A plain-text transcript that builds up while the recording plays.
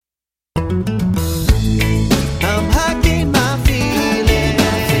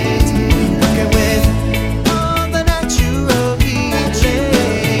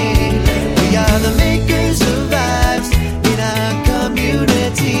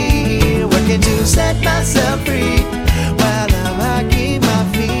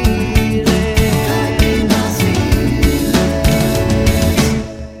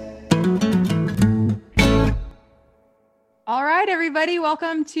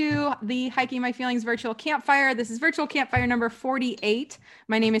welcome to the Hiking My Feelings virtual campfire. This is virtual campfire number 48.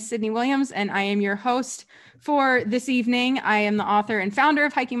 My name is Sydney Williams, and I am your host for this evening. I am the author and founder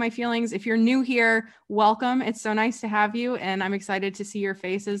of Hiking My Feelings. If you're new here, welcome. It's so nice to have you, and I'm excited to see your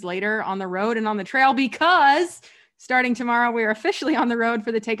faces later on the road and on the trail because starting tomorrow, we're officially on the road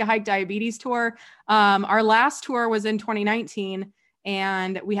for the Take a Hike Diabetes Tour. Our last tour was in 2019,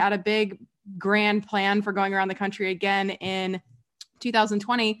 and we had a big grand plan for going around the country again in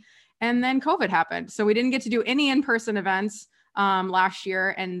 2020, and then COVID happened. So we didn't get to do any in-person events last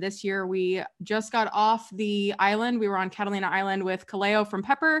year. And this year we just got off the island. We were on Catalina Island with Kaleo from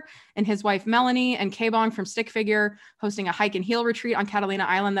Pepper and his wife, Melanie, and K-Bong from Stick Figure, hosting a hike and heal retreat on Catalina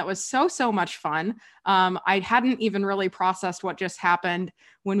Island. That was so much fun. I hadn't even really processed what just happened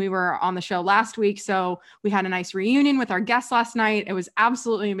when we were on the show last week. So we had a nice reunion with our guests last night. It was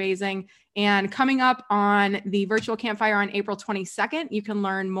absolutely amazing. And coming up on the virtual campfire on April 22nd, you can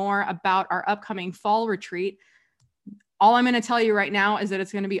learn more about our upcoming fall retreat. All I'm going to tell you right now is that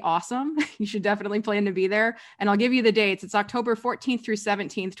it's going to be awesome. You should definitely plan to be there. And I'll give you the dates. It's October 14th through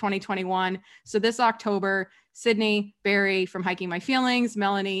 17th, 2021. So this October, Sydney, Barry from Hiking My Feelings,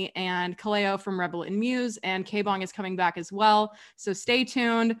 Melanie and Kaleo from Rebel and Muse, and K-Bong is coming back as well. So stay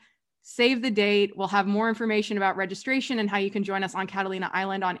tuned. Save the date. We'll have more information about registration and how you can join us on Catalina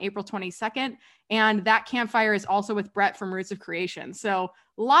Island on April 22nd. And that campfire is also with Brett from Roots of Creation. So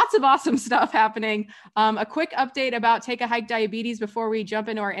lots of awesome stuff happening. A quick update about Take a Hike Diabetes before we jump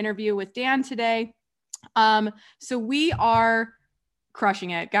into our interview with Dan today. So we are crushing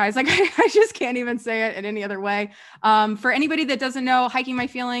it, guys. Like I just can't even say it in any other way. For anybody that doesn't know, Hiking My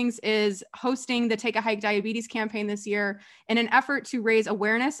Feelings is hosting the Take a Hike Diabetes campaign this year in an effort to raise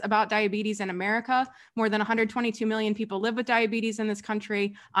awareness about diabetes in America. More than 122 million people live with diabetes in this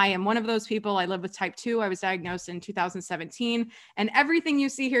country. I am one of those people. I live with type 2. I was diagnosed in 2017. And everything you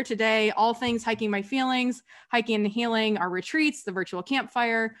see here today, all things Hiking My Feelings, hiking and healing, our retreats, the virtual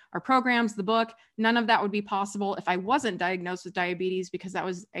campfire, our programs, the book, none of that would be possible if I wasn't diagnosed with diabetes, because that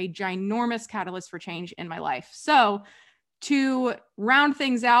was a ginormous catalyst for change in my life. So to round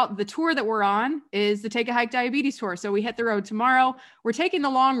things out, the tour that we're on is the Take a Hike Diabetes Tour. So we hit the road tomorrow. We're taking the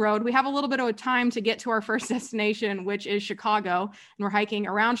long road. We have a little bit of time to get to our first destination, which is Chicago. And we're hiking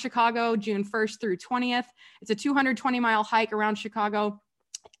around Chicago, June 1st through 20th. It's a 220-mile hike around Chicago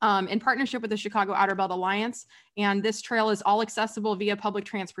in partnership with the Chicago Outer Belt Alliance. And this trail is all accessible via public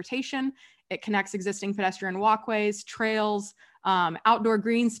transportation. It connects existing pedestrian walkways, trails, outdoor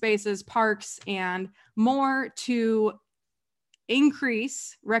green spaces, parks, and more to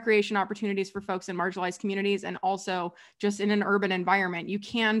increase recreation opportunities for folks in marginalized communities and also just in an urban environment. You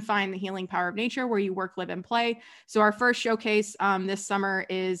can find the healing power of nature where you work, live, and play. So our first showcase this summer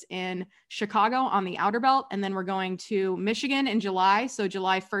is in Chicago on the Outer Belt, and then we're going to Michigan in July. So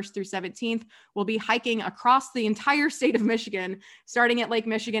July 1st through 17th, we'll be hiking across the entire state of Michigan, starting at Lake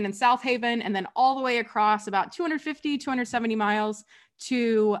Michigan in South Haven, and then all the way across about 250, 270 miles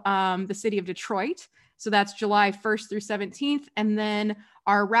to the city of Detroit. So that's July 1st through 17th. And then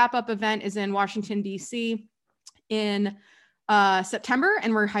our wrap-up event is in Washington, D.C. in September.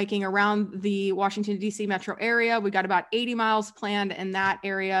 And we're hiking around the Washington, D.C. metro area. We got about 80 miles planned in that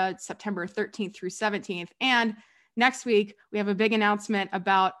area, September 13th through 17th. And next week, we have a big announcement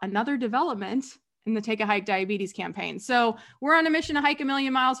about another development in the Take a Hike Diabetes campaign. So we're on a mission to hike 1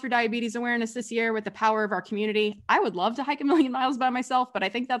 million miles for diabetes awareness this year with the power of our community. I would love to hike 1 million miles by myself, but I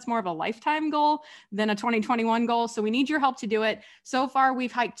think that's more of a lifetime goal than a 2021 goal. So we need your help to do it. So far,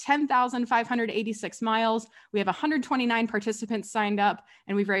 we've hiked 10,586 miles. We have 129 participants signed up,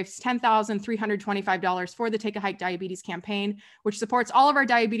 and we've raised $10,325 for the Take a Hike Diabetes campaign, which supports all of our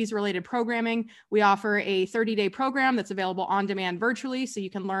diabetes-related programming. We offer a 30-day program that's available on demand virtually, so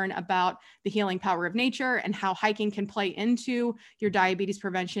you can learn about the healing power of nature and how hiking can play into your diabetes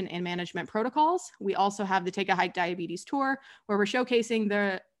prevention and management protocols. We also have the Take a Hike Diabetes Tour, where we're showcasing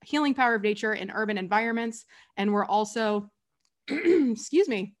the healing power of nature in urban environments. And we're also,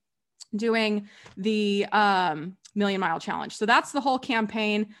 doing the Million Mile Challenge. So that's the whole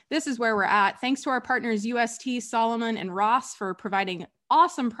campaign. This is where we're at. Thanks to our partners, UST, Solomon, and Ross for providing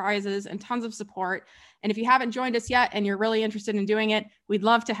awesome prizes and tons of support. And if you haven't joined us yet and you're really interested in doing it, we'd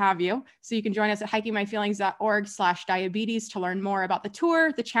love to have you. So you can join us at hikingmyfeelings.org/diabetes to learn more about the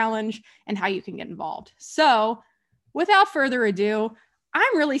tour, the challenge, and how you can get involved. So without further ado,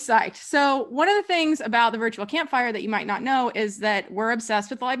 I'm really psyched. So one of the things about the virtual campfire that you might not know is that we're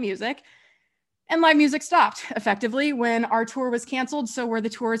obsessed with live music. And live music stopped effectively when our tour was canceled. So were the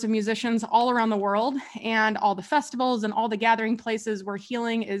tours of musicians all around the world and all the festivals and all the gathering places where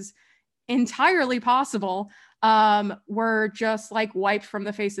healing is entirely possible. were just like wiped from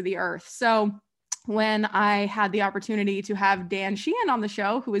the face of the earth. So when I had the opportunity to have Dan Sheehan on the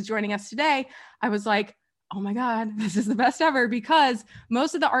show, who is joining us today, I was like, oh my God, this is the best ever, because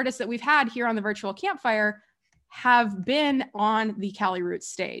most of the artists that we've had here on the virtual campfire have been on the Cali Roots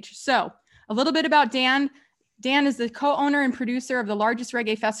stage. So a little bit about Dan. Dan is the co-owner and producer of the largest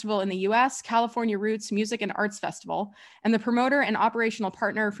reggae festival in the US, California Roots Music and Arts Festival, and the promoter and operational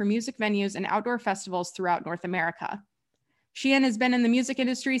partner for music venues and outdoor festivals throughout North America. Sheehan has been in the music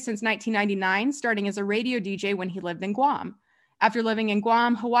industry since 1999, starting as a radio DJ when he lived in Guam. After living in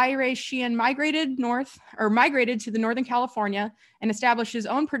Guam, Hawaii-raised Sheehan migrated to the Northern California and established his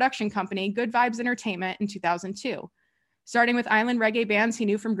own production company, Good Vibes Entertainment, in 2002. Starting with island reggae bands he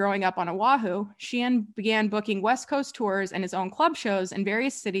knew from growing up on Oahu, Sheehan began booking West Coast tours and his own club shows in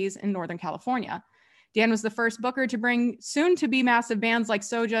various cities in Northern California. Dan was the first booker to bring soon-to-be massive bands like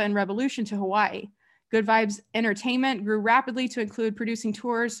Soja and Revolution to Hawaii. Good Vibes Entertainment grew rapidly to include producing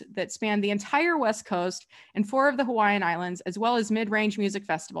tours that spanned the entire West Coast and 4 of the Hawaiian Islands, as well as mid-range music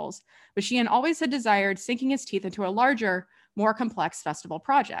festivals. But Sheehan always had desired sinking his teeth into a larger, more complex festival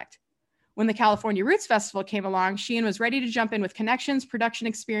project. When the California Roots Festival came along, Sheehan was ready to jump in with connections, production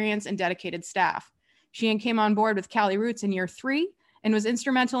experience, and dedicated staff. Sheehan came on board with Cali Roots in year 3 and was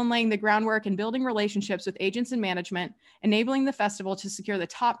instrumental in laying the groundwork and building relationships with agents and management, enabling the festival to secure the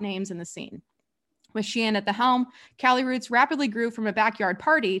top names in the scene. With Sheehan at the helm, Cali Roots rapidly grew from a backyard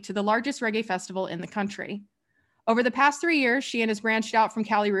party to the largest reggae festival in the country. Over the past 3 years, Sheehan has branched out from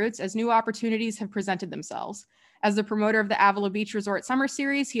Cali Roots as new opportunities have presented themselves. As the promoter of the Avila Beach Resort Summer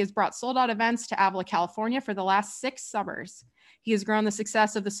Series, he has brought sold-out events to Avila, California for the last 6 summers. He has grown the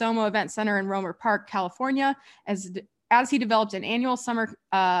success of the Somo Event Center in Romer Park, California, as he developed an annual summer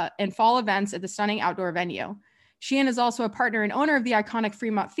and fall events at the stunning outdoor venue. Sheehan is also a partner and owner of the iconic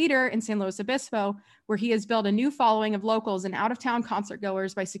Fremont Theater in San Luis Obispo, where he has built a new following of locals and out-of-town concert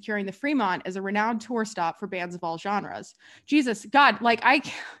goers by securing the Fremont as a renowned tour stop for bands of all genres. Jesus, God, like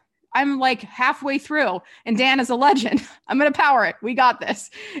I'm like halfway through and Dan is a legend. I'm going to power it. We got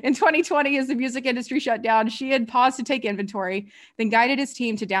this. In 2020, as the music industry shut down, Sheehan paused to take inventory, then guided his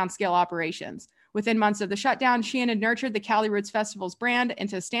team to downscale operations. Within months of the shutdown, Sheehan had nurtured the Cali Roots Festival's brand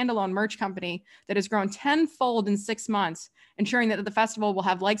into a standalone merch company that has grown tenfold in 6 months, ensuring that the festival will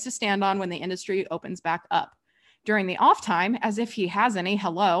have legs to stand on when the industry opens back up. During the off time, as if he has any,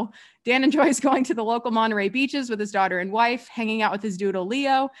 hello, Dan enjoys going to the local Monterey beaches with his daughter and wife, hanging out with his doodle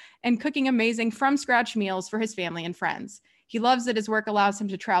Leo, and cooking amazing from-scratch meals for his family and friends. He loves that his work allows him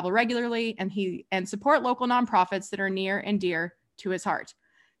to travel regularly and support local nonprofits that are near and dear to his heart.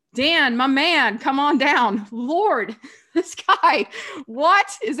 Dan, my man, come on down. Lord, this guy,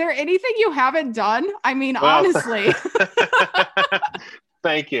 what? Is there anything you haven't done? I mean, well, honestly.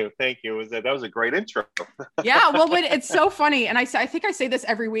 Thank you. That was a great intro. Yeah, well, but it's so funny. And I think I say this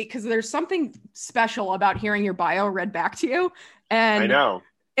every week because there's something special about hearing your bio read back to you. And I know.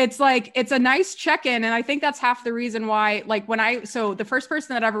 It's like, it's a nice check-in. And I think that's half the reason why, like so the first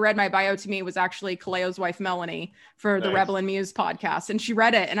person that ever read my bio to me was actually Kaleo's wife, Melanie, for the Rebel and Muse podcast. And she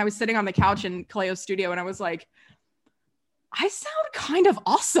read it and I was sitting on the couch in Kaleo's studio and I was like, I sound kind of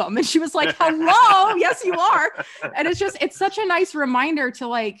awesome. And she was like, hello, yes, you are. And it's such a nice reminder to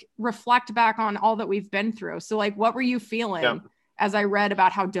like reflect back on all that we've been through. So like, what were you feeling as I read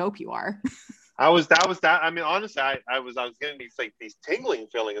about how dope you are? I mean, honestly, I was getting these tingling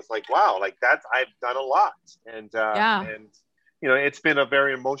feelings. It's like, wow, like I've done a lot. And you know, it's been a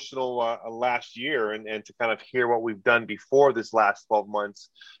very emotional last year and to kind of hear what we've done before this last 12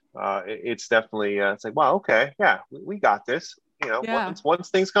 months. It's definitely, it's like, wow, okay. Yeah, we got this, you know, once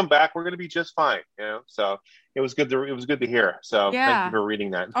things come back, we're going to be just fine. You know, so it was good to hear. So thank you for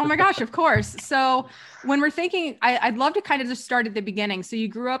reading that. Oh my gosh, of course. So when we're thinking, I'd love to kind of just start at the beginning. So you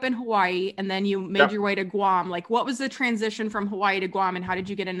grew up in Hawaii and then you made your way to Guam. Like what was the transition from Hawaii to Guam and how did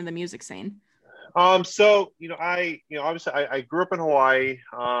you get into the music scene? So, obviously I grew up in Hawaii.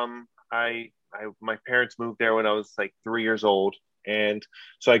 My parents moved there when I was like 3 years old. And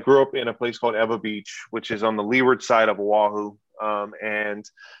so I grew up in a place called Ewa Beach, which is on the leeward side of Oahu. And,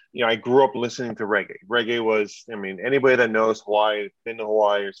 you know, I grew up listening to reggae. Reggae was, I mean, anybody that knows Hawaii, been to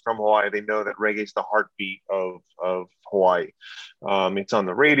Hawaii, or is from Hawaii, they know that reggae is the heartbeat of Hawaii. It's on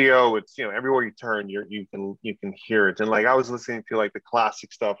the radio. It's, you know, everywhere you turn, you can hear it. And like, I was listening to like the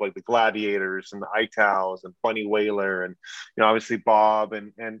classic stuff, like the Gladiators and the Itals and Bunny Wailer and, you know, obviously Bob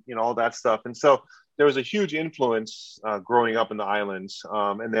and, you know, all that stuff. And so there was a huge influence growing up in the islands.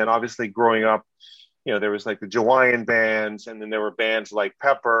 And then obviously growing up, you know, there was like the Hawaiian bands, and then there were bands like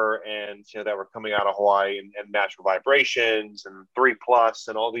Pepper and, you know, that were coming out of Hawaii and Natural Vibrations and 3 Plus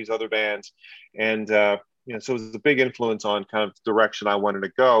and all these other bands. And, so it was a big influence on kind of the direction I wanted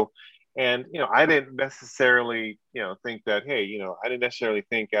to go. And, I didn't necessarily, think that, hey, I didn't necessarily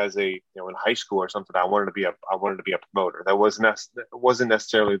think as a, in high school or something, I wanted to be a promoter. That wasn't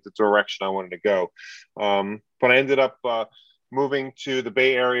necessarily the direction I wanted to go. But I ended up moving to the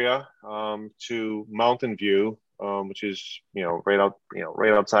Bay Area, to Mountain View, which is, right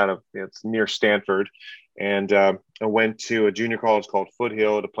outside of, it's near Stanford. And I went to a junior college called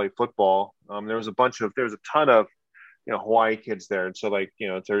Foothill to play football. There was a ton of, Hawaii kids there. And so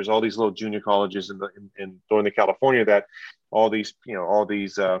there's all these little junior colleges in Northern California that all these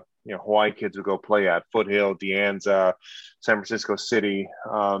Hawaii kids would go play at: Foothill, De Anza, San Francisco City.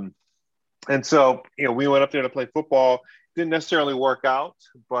 And so, we went up there to play football. Didn't necessarily work out,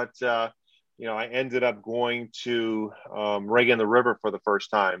 but, I ended up going to Reggae in the River for the first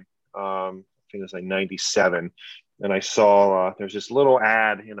time. I think it was like 97. And I saw there's this little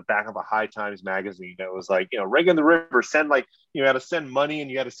ad in the back of a High Times magazine that was like, Reggae in the River, you had to send money, and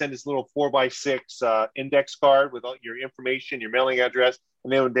you had to send this little 4x6 index card with all your information, your mailing address,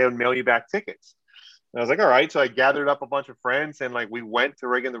 and they would mail you back tickets. And I was like, all right. So I gathered up a bunch of friends, and we went to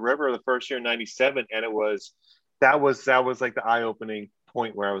Reggae in the River the first year in 97. And that was like the eye-opening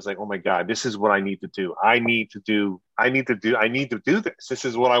point where I was like, oh my God, this is what I need to do. I need to do this. This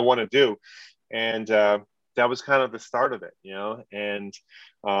is what I want to do. And that was kind of the start of it, and,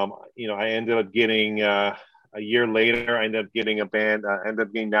 I ended up getting, a year later, I ended up getting a band, ended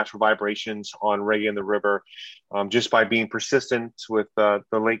up getting Natural Vibrations on Reggae in the River, just by being persistent with the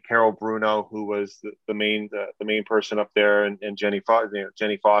late Carol Bruno, who was the main person up there, and Jenny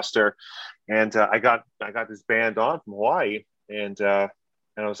Foster. And I got this band on from Hawaii, and I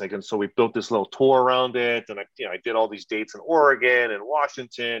was like, and so we built this little tour around it, and I did all these dates in Oregon and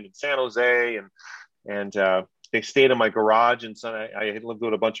Washington and San Jose, and they stayed in my garage. And so I lived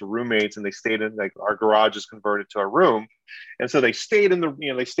with a bunch of roommates, and they stayed in, our garage is converted to a room. And so they stayed in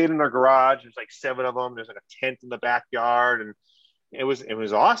our garage. There's 7 of them. There's a tent in the backyard, and it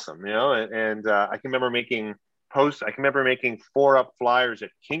was awesome, and I can remember making 4-up flyers at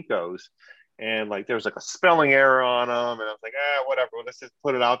Kinko's. And there was a spelling error on them, and I was like, whatever, let's just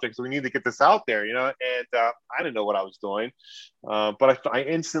put it out there because we need to get this out there, And I didn't know what I was doing, but I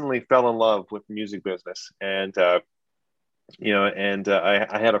instantly fell in love with the music business. And I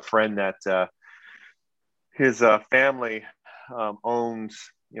had a friend that his family owns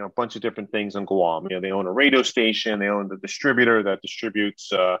a bunch of different things in Guam. They own a radio station, they own the distributor that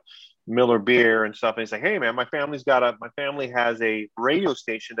distributes Miller beer and stuff. And he's like, hey man, my family has a radio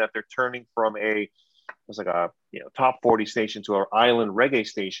station that they're turning from a top 40 station to an island reggae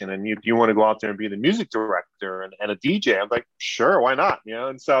station. And you want to go out there and be the music director and a DJ? I'm like, sure, why not?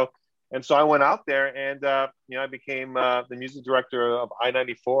 And so I went out there, and I became the music director of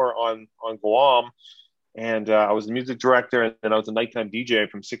I-94 on Guam. And I was the music director, and then I was a nighttime DJ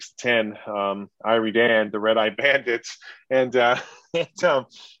from 6 to 10, Irie Dan, the Red Eye Bandits. And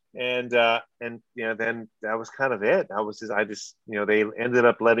then that was kind of it. They ended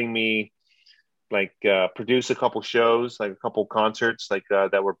up letting me produce a couple shows, a couple concerts,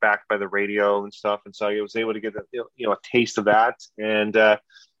 that were backed by the radio and stuff. And so I was able to get a taste of that, and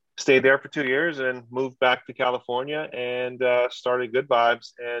stayed there for 2 years, and moved back to California, and started Good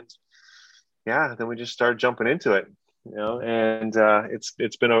Vibes. And then we just started jumping into it, and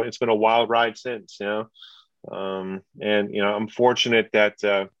it's been a wild ride since, and I'm fortunate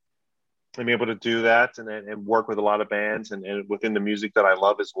that I'm able to do that and work with a lot of bands and within the music that I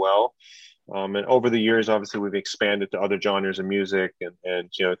love as well. And over the years, obviously, we've expanded to other genres of music, and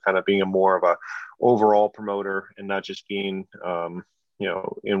kind of being a more of a overall promoter, and not just being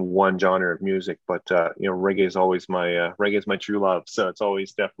in one genre of music. But reggae is always reggae is my true love, so it's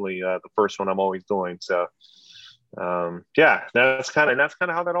always definitely the first one I'm always doing. So that's kind of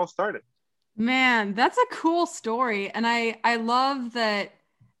how that all started. Man, that's a cool story, and I love that.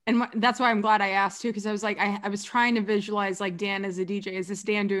 And that's why I'm glad I asked too, because I was like, I was trying to visualize Dan as a DJ. Is this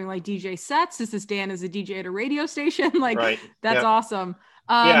Dan doing DJ sets? Is this Dan as a DJ at a radio station? Right. That's awesome.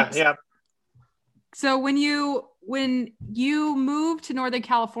 Yeah. So when you moved to Northern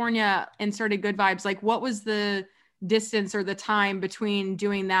California and started Good Vibes, what was the distance or the time between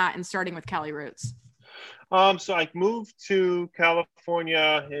doing that and starting with Cali Roots? So I moved to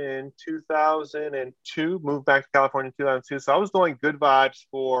California in 2002, moved back to California in 2002. So I was doing Good Vibes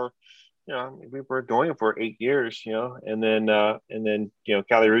for, we were doing it for 8 years, and then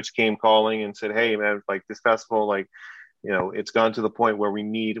Cali Roots came calling and said, hey man, this festival, it's gone to the point where we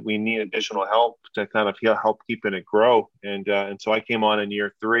need additional help to kind of help keeping it grow. And so I came on in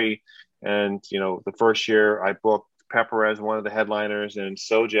year 3, and, the first year I booked Pepper as one of the headliners and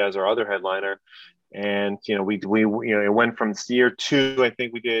Soja as our other headliner. And it went from year 2. I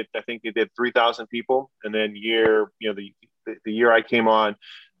think they did 3,000 people, and then the year I came on,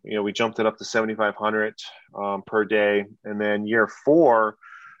 we jumped it up to 7,500 per day, and then year 4,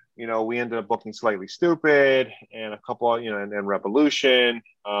 we ended up booking Slightly Stoopid and a couple, and Revolution.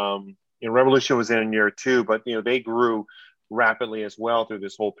 Revolution was in year 2, but they grew rapidly as well through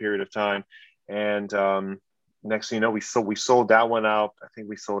this whole period of time. And next thing you know, we sold that one out. I think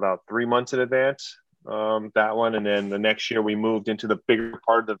we sold out 3 months in advance, that one. And then the next year we moved into the bigger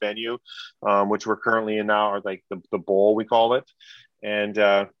part of the venue, which we're currently in now, or like the bowl, we call it. And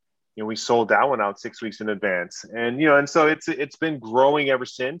we sold that one out 6 weeks in advance. And so it's been growing ever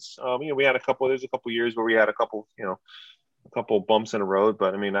since. We had there's a couple years where we had a couple bumps in the road,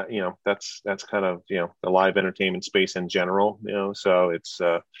 but I mean, that's kind of, the live entertainment space in general, so it's,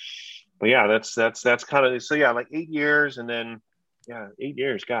 but yeah, that's kind of, so yeah, like 8 years, and then, 8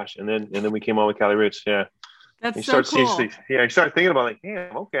 years, gosh. And then we came on with Cali Roots. Yeah. That's so cool. You start thinking about, like,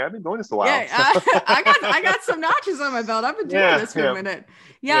 damn, okay, I've been doing this a while. Yeah, I got some notches on my belt. I've been doing this for a minute.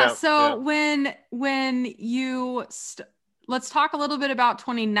 So when you let's talk a little bit about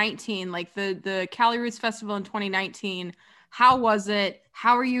 2019, like the Cali Roots Festival in 2019. How was it?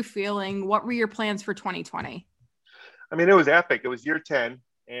 How are you feeling? What were your plans for 2020? I mean, it was epic. It was year 10.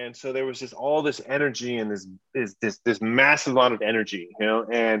 And so there was just all this energy and this massive amount of energy,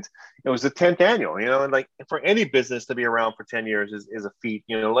 and it was the 10th annual, and like for any business to be around for 10 years is a feat,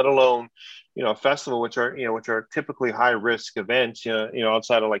 let alone, a festival, which are typically high risk events,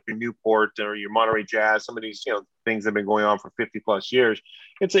 outside of like your Newport or your Monterey Jazz, some of these, things have been going on for 50 plus years.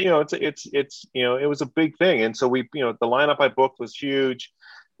 It was a big thing. And so the lineup I booked was huge.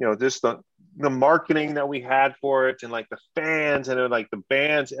 Just the marketing that we had for it, and like the fans and like the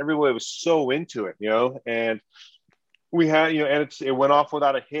bands, everybody was so into it, and we had, and it went off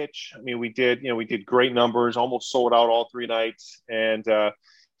without a hitch. I mean, we did great numbers, almost sold out all 3 nights. And,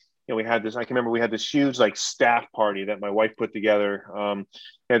 we had this, I can remember we had this huge like staff party that my wife put together. We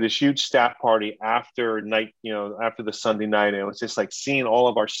had this huge staff party after the Sunday night. And it was just like seeing all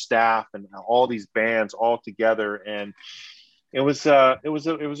of our staff and all these bands all together. And it was a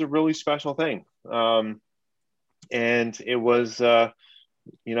really special thing. And it was,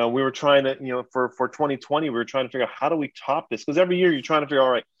 we were trying to, for 2020, we were trying to figure out how do we top this? Because every year you're trying to figure out,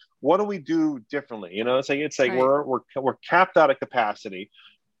 all right, what do we do differently? It's like right. we're capped out of capacity.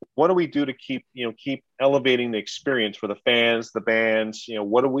 What do we do to keep elevating the experience for the fans, the bands?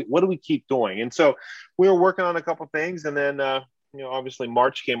 What do we keep doing? And so we were working on a couple of things, and then obviously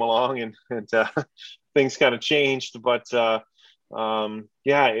March came along, and things kind of changed. But it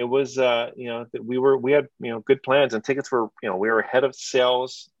was we had good plans, and tickets were we were ahead of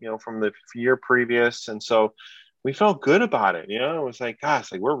sales from the year previous, and so we felt good about it. It was like,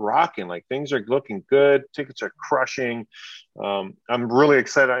 gosh, like we're rocking, like things are looking good, tickets are crushing. I'm really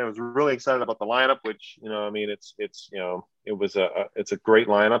excited. I was really excited about the lineup, which it's a great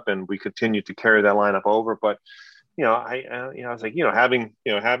lineup, and we continue to carry that lineup over. But I was like, having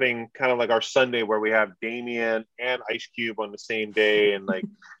kind of like our Sunday where we have Damien and Ice Cube on the same day, and like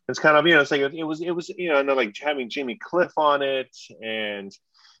it's kind of it's like it was and then like having Jimmy Cliff on it, and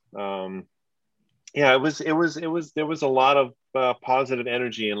there was a lot of positive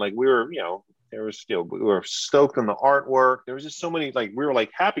energy, and like we were we were stoked on the artwork. There was just so many, like we were like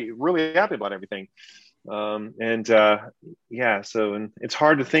really happy about everything, and it's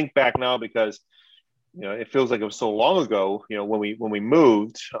hard to think back now because it feels like it was so long ago, when we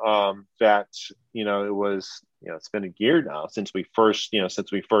moved, that, it was, it's been a year now since we first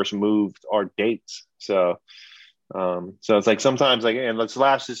moved our dates. So it's like sometimes like, and this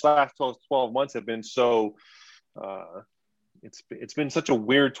last 12 months have been so, it's been such a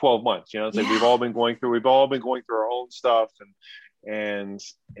weird 12 months, it's like we've all been going through our own stuff, and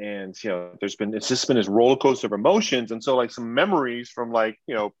it's just been this roller coaster of emotions. And so like some memories from like,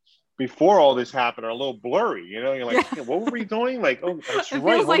 before all this happened are a little blurry, you're like, what were we doing? Like, oh, that's it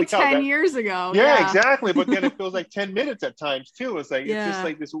right. Feels like 10 years ago. Yeah, exactly. But then it feels like 10 minutes at times too. It's like, it's just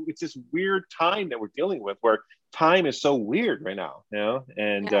like it's this weird time that we're dealing with where time is so weird right now,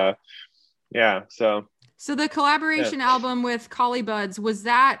 and So the collaboration album with Collie Buddz, was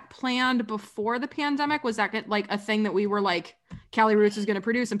that planned before the pandemic? Was that like a thing that we were like, Cali Roots is going to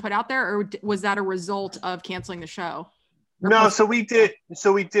produce and put out there? Or was that a result of canceling the show? No, so the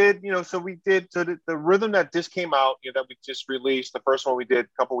rhythm that just came out, that we just released, the first one we did a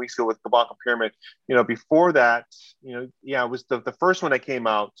couple weeks ago with Kabaka Pyramid, before that, it was the first one that came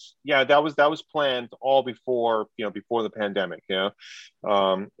out. Yeah, that was planned all before the pandemic, and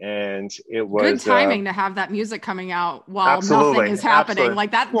it was good timing to have that music coming out while nothing absolutely, is happening. absolutely.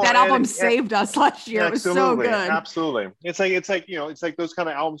 Like that, Well, that album saved us last year. It was so absolutely, good. absolutely. It's like those kind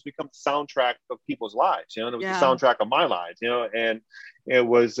of albums become the soundtrack of people's lives, and it was the soundtrack of my lives, and it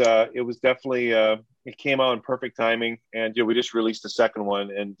was definitely it came out in perfect timing, and we just released the second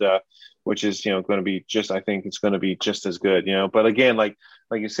one, and which is going to be I think it's going to be just as good, but again, like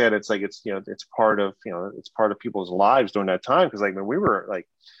you said, it's part of it's part of people's lives during that time, because like when we were like,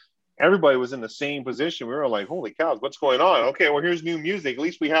 everybody was in the same position. We were like, holy cows, what's going on? Okay, well, here's new music. At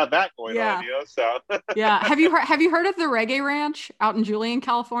least we have that going on, so. Yeah. Have you heard of the Reggae Ranch out in Julian,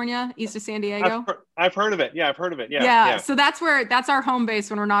 California, east of San Diego? I've heard of it. Yeah, I've heard of it. Yeah. So that's our home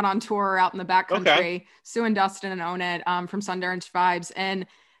base when we're not on tour or out in the backcountry. Okay. Sue and Dustin own it from Sundance Vibes. And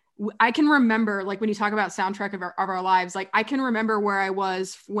I can remember, like, when you talk about soundtrack of our lives, like I can remember where I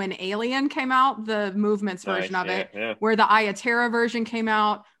was when Alien came out, the Movements version of it, where the Ayaterra version came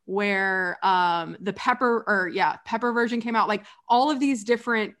out, where the Pepper version came out, like all of these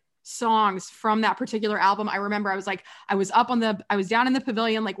different songs from that particular album. I remember I was down in the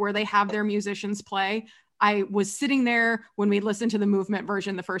pavilion, like where they have their musicians play. I was sitting there when we listened to the Movement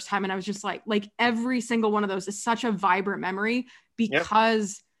version the first time, and I was just like every single one of those is such a vibrant memory,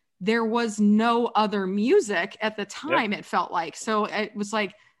 because there was no other music at the time. It felt like, so it was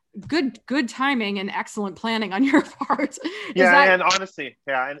like good timing and excellent planning on your part. And honestly,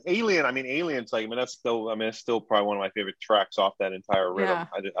 and Alien's like, it's still probably one of my favorite tracks off that entire rhythm.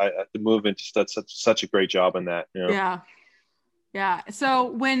 The Movement just does such a great job in that.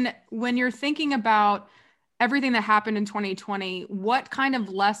 So when you're thinking about everything that happened in 2020, what kind of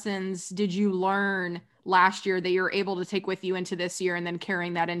lessons did you learn last year that you're able to take with you into this year and then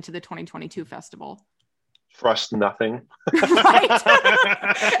carrying that into the 2022 festival? Trust nothing. Right.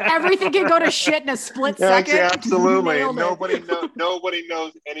 Everything can go to shit in a split second. Absolutely. Nobody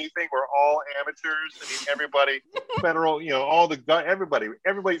knows anything. We're all amateurs. Everybody, federal,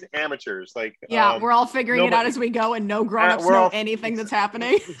 everybody's amateurs. Like, we're all figuring it out as we go, and no grown-ups know anything that's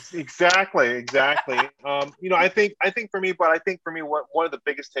happening. Exactly. I think for me, one of the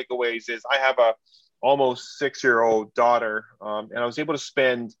biggest takeaways is I have a almost 6-year-old daughter, and I was able to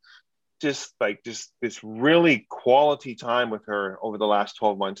spend just this really quality time with her over the last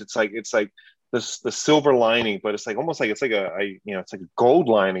 12 months. It's like the silver lining, but it's like almost like it's like a gold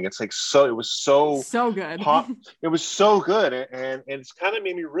lining. It's like it was so good. It was so good, and it's kind of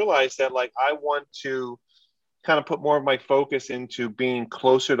made me realize that like I want to kind of put more of my focus into being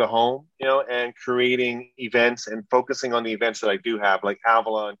closer to home, and creating events and focusing on the events that I do have, like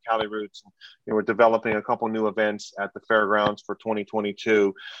Avila and Cali Roots. We're developing a couple new events at the fairgrounds for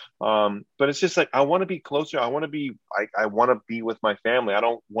 2022. But it's just like, I want to be closer. I want to be with my family. I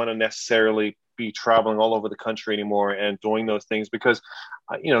don't want to necessarily be traveling all over the country anymore and doing those things, because,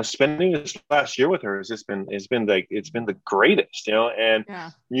 spending this last year with her it's been the greatest, and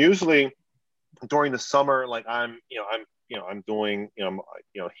usually during the summer, like I'm doing,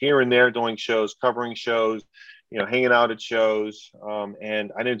 here and there doing shows, covering shows, hanging out at shows.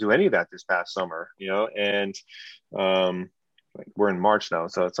 And I didn't do any of that this past summer, and we're in March now.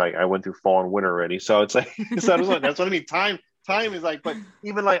 So it's like, I went through fall and winter already. So it's like, that's what I mean. Time is like, but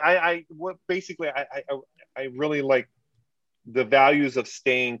even like, I really like the values of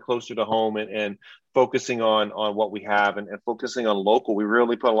staying closer to home and focusing on what we have and focusing on local. We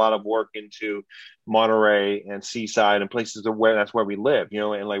really put a lot of work into Monterey and Seaside and places that's where we live,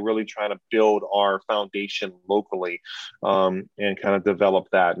 and like really trying to build our foundation locally, and kind of develop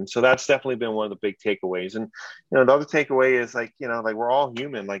that. And so that's definitely been one of the big takeaways. And, the other takeaway is like, like we're all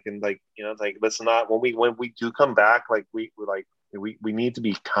human, like, and like, like, let's not, when we do come back, like we need to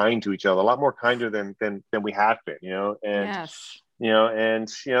be kind to each other, a lot more kinder than we have been, and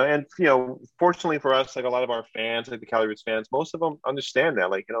fortunately for us, like a lot of our fans, like the Cali Roots fans, most of them understand that,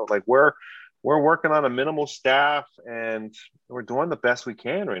 like, like we're working on a minimal staff and we're doing the best we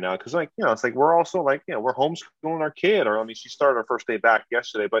can right now. Cause like, it's like, we're also like, we're homeschooling our kid, or, she started her first day back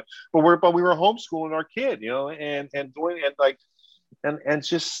yesterday, but we were homeschooling our kid, and doing it like, and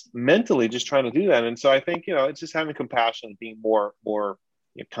just mentally just trying to do that. And so I think, it's just having compassion and being more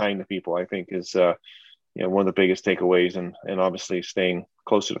kind to people, I think is, one of the biggest takeaways, and obviously staying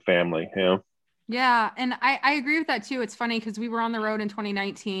closer to family, Yeah, and I agree with that too. It's funny because we were on the road in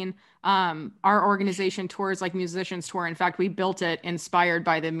 2019. Our organization tours like musicians tour. In fact, we built it inspired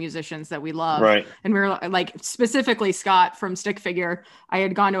by the musicians that we love. Right. And we were like, specifically Scott from Stick Figure. I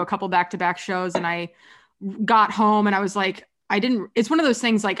had gone to a couple back-to-back shows and I got home and I was like, it's one of those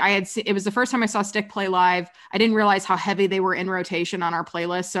things like it was the first time I saw Stick play live. I didn't realize how heavy they were in rotation on our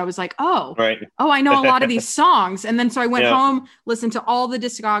playlist. So I was like, Right. I know a lot of these songs. And then so I went Yeah. home, listened to all the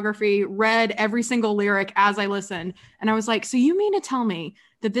discography, read every single lyric as I listened. And I was like, so you mean to tell me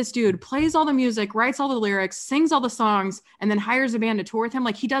that this dude plays all the music, writes all the lyrics, sings all the songs, and then hires a band to tour with him?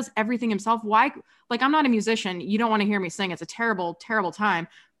 Like he does everything himself. Why? Like I'm not a musician. You don't want to hear me sing. It's a terrible, terrible time.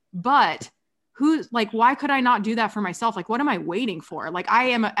 But why could I not do that for myself? Like, what am I waiting for? Like, I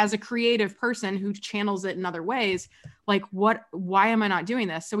am as a creative person who channels it in other ways. Like, why am I not doing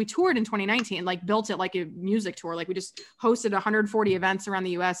this? So we toured in 2019, like built it like a music tour. Like we just hosted 140 events around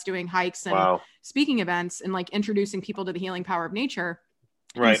the US doing hikes and speaking events and like introducing people to the healing power of nature.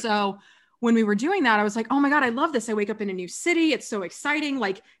 Right. And so when we were doing that, I was like, oh my God, I love this. I wake up in a new city. It's so exciting.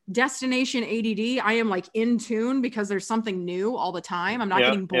 Like destination ADD, I am like in tune because there's something new all the time. I'm not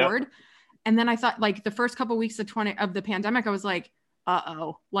getting bored. And then I thought like the first couple of weeks of the pandemic, I was like,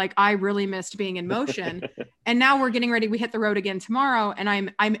 like I really missed being in motion. And now we're getting ready. We hit the road again tomorrow and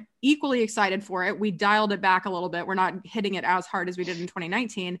I'm equally excited for it. We dialed it back a little bit. We're not hitting it as hard as we did in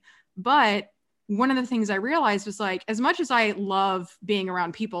 2019. But one of the things I realized was like, as much as I love being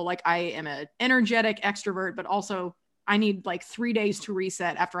around people, like I am an energetic extrovert, but also I need like 3 days to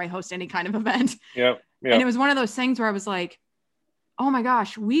reset after I host any kind of event. Yeah. And it was one of those things where I was like, oh my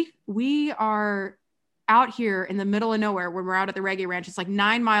gosh, we are out here in the middle of nowhere when we're out at the Reggae Ranch. It's like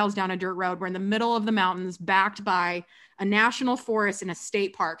 9 miles down a dirt road. We're in the middle of the mountains, backed by a national forest and a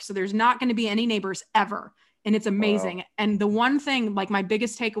state park. So there's not going to be any neighbors ever. And it's amazing. Wow. And the one thing, like my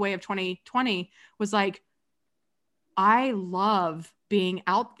biggest takeaway of 2020 was like, I love being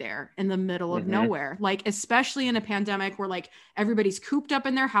out there in the middle of nowhere, like, especially in a pandemic where like everybody's cooped up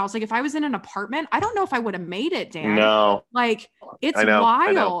in their house. Like if I was in an apartment, I don't know if I would have made it, Dan. No. Like it's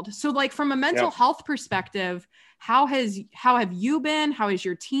wild. So like from a mental health perspective, how have you been? How has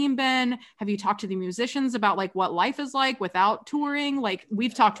your team been? Have you talked to the musicians about like what life is like without touring? Like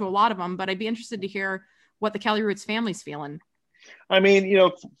we've talked to a lot of them, but I'd be interested to hear what the Cali Roots family's feeling. I mean,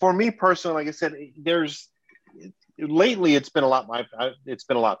 for me personally, like I said, lately it's been a lot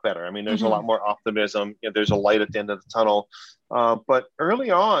better. I mean, there's a lot more optimism. There's a light at the end of the tunnel. But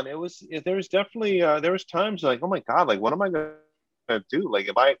early on, there was times like, oh my God, like what am I going to do? Like,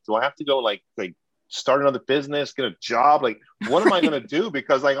 do I have to go like start another business, get a job? Like, what am I going to do?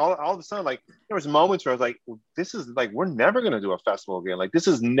 Because like all of a sudden, like there was moments where I was like, this is like, we're never going to do a festival again. Like this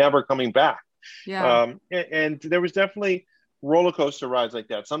is never coming back. Yeah. And there was definitely roller coaster rides like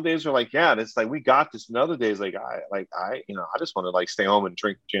that. Some days are like, yeah, it's like we got this. And other days, like I just want to like stay home and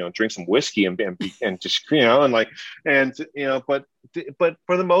drink some whiskey and just but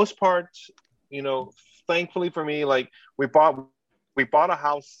for the most part, thankfully for me, like we bought a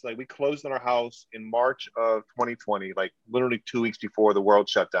house, like we closed on our house in March of 2020, like literally 2 weeks before the world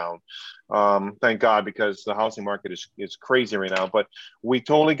shut down. Thank God, because the housing market is crazy right now. But we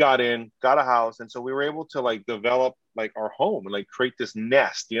totally got a house, and so we were able to like develop like our home and like create this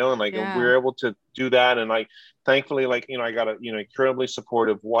nest, and like we were able to do that. And like thankfully, like I got a incredibly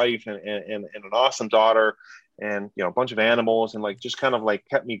supportive wife and an awesome daughter, and a bunch of animals, and like just kind of like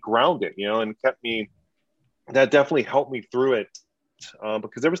kept me grounded, and that definitely helped me through it.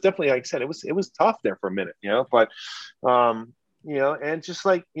 Because there was definitely, like I said, it was tough there for a minute, but, and just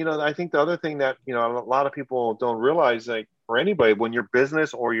like, I think the other thing that, a lot of people don't realize, like for anybody, when your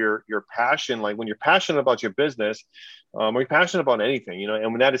business or your passion, like when you're passionate about your business, or you're passionate about anything,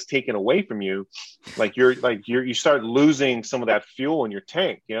 and when that is taken away from you, like you start losing some of that fuel in your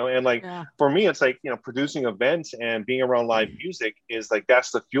tank, and like, for me, it's like, producing events and being around live music is like,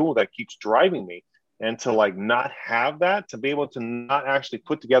 that's the fuel that keeps driving me. And to like not have that, to be able to not actually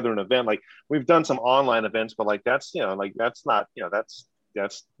put together an event, like we've done some online events, but like that's that's not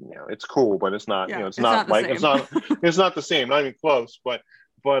it's cool, but it's not it's not the same, not even close. But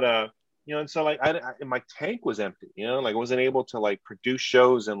and so like my tank was empty, like I wasn't able to like produce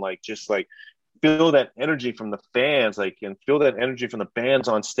shows and like just like feel that energy from the fans, like and feel that energy from the bands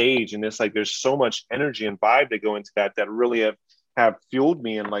on stage, and it's like there's so much energy and vibe that go into that really have fueled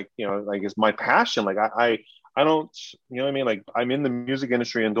me, and like like it's my passion. Like I don't, what I mean, like I'm in the music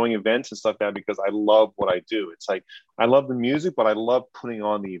industry and doing events and stuff like that because I love what I do. It's like I love the music, but I love putting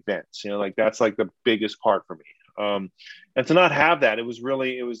on the events. Like that's like the biggest part for me. And to not have that, it was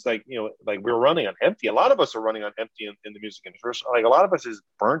like, like we were running on empty. A lot of us are running on empty in the music industry. Like a lot of us is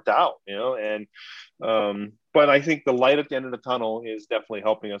burnt out, and but I think the light at the end of the tunnel is definitely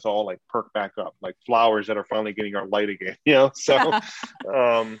helping us all like perk back up, like flowers that are finally getting our light again, so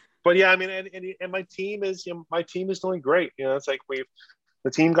but yeah, I mean, and my team is doing great. It's like the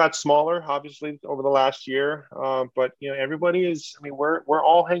team got smaller, obviously, over the last year. But everybody is. I mean, we're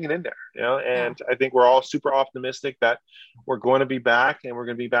all hanging in there. And I think we're all super optimistic that we're going to be back, and we're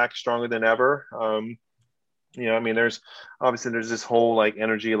going to be back stronger than ever. I mean, there's this whole like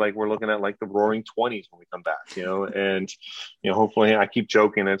energy, like we're looking at like the Roaring 20s when we come back. And hopefully, I keep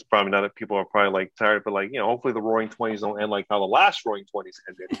joking. It's probably not that people are probably like tired, but like hopefully the Roaring 20s don't end like how the last Roaring 20s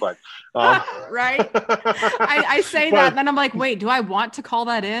ended. But right, I say that, and then I'm like, wait, do I want to call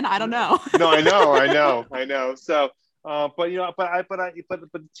that in? I don't know. No, I know. So. But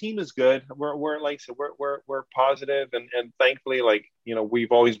the team is good. We're like I said, we're positive, and thankfully, like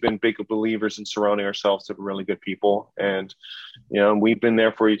we've always been big believers in surrounding ourselves with really good people, and we've been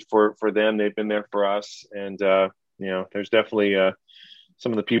there for them. They've been there for us, and there's definitely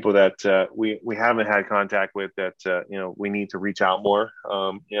some of the people that we haven't had contact with that we need to reach out more.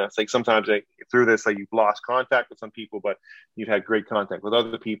 It's like sometimes through this, like you've lost contact with some people, but you've had great contact with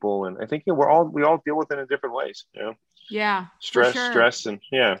other people, and I think we all deal with it in different ways. Yeah, stress and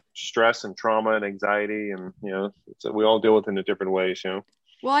trauma and anxiety, and we all deal with it in different ways.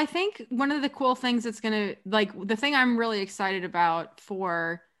 Well, I think one of the cool things that's gonna, like, the thing I'm really excited about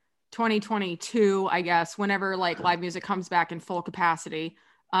for 2022, I guess, whenever like live music comes back in full capacity,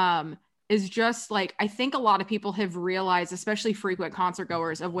 is just like, I think a lot of people have realized, especially frequent concert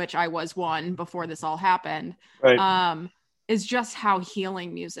goers, of which I was one before this all happened, right. Is just how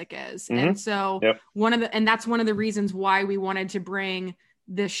healing music is. Mm-hmm. And so that's one of the reasons why we wanted to bring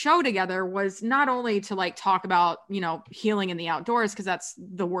this show together, was not only to like talk about, healing in the outdoors, because that's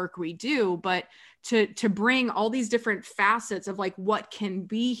the work we do, but to bring all these different facets of like what can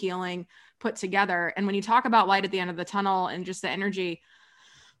be healing put together. And when you talk about light at the end of the tunnel and just the energy,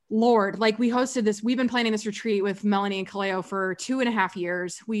 Lord, like we've been planning this retreat with Melanie and Kaleo for 2.5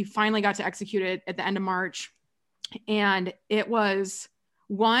 years. We finally got to execute it at the end of March. And it was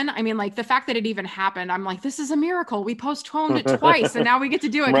I mean, like the fact that it even happened, I'm like, this is a miracle. We postponed it twice and now we get to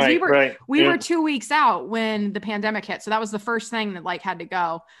do it. Because we were 2 weeks out when the pandemic hit. So that was the first thing that like had to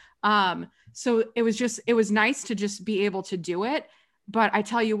go. So it was nice to just be able to do it. But I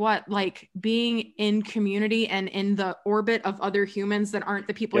tell you what, like being in community and in the orbit of other humans that aren't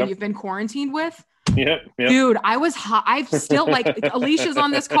the people you've been quarantined with. Dude, I was hot. I've still like Alicia's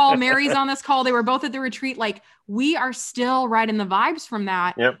on this call, Mary's on this call. They were both at the retreat. Like we are still riding the vibes from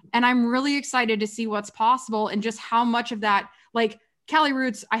that. And I'm really excited to see what's possible and just how much of that, like Cali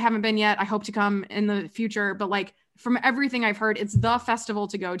Roots, I haven't been yet. I hope to come in the future, but like from everything I've heard, it's the festival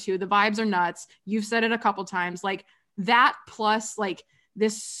to go to. The vibes are nuts. You've said it a couple times, like that plus like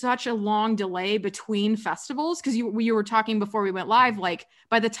this such a long delay between festivals, because you were talking before we went live, like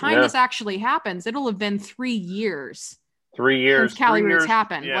by the time this actually happens, it'll have been 3 years since Cali Roots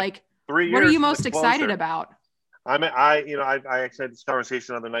happened. Like 3 years, what are you most excited about? I mean, I actually had this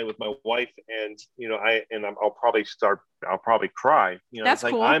conversation the other night with my wife, and I'll probably cry. That's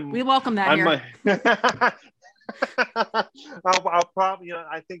cool. Like, we welcome that here. I'll probably,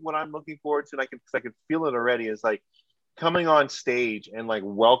 I think what I'm looking forward to, and I can feel it already, is like coming on stage and like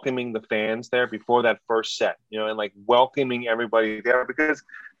welcoming the fans there before that first set, and like welcoming everybody there, because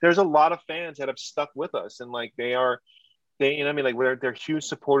there's a lot of fans that have stuck with us, and like they're huge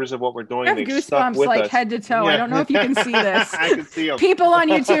supporters of what we're doing. I have goosebumps like head to toe. I don't know if you can see this. I can see them. People on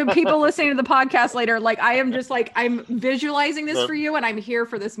YouTube, people listening to the podcast later, like I am just like, I'm visualizing this for you, and I'm here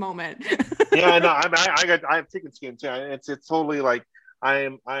for this moment. Yeah, no, I have chicken skin too. It's totally like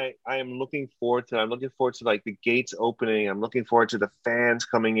I am looking forward to. I'm looking forward to like the gates opening. I'm looking forward to the fans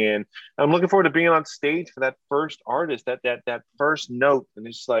coming in. I'm looking forward to being on stage for that first artist, that first note, and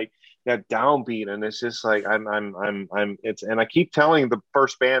it's like that downbeat, and it's just like and I keep telling the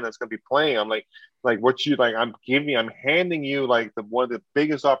first band that's gonna be playing, I'm like what you like, I'm handing you like one of the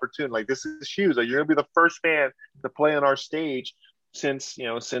biggest opportunities. Like this is huge. Like you're gonna be the first band to play on our stage since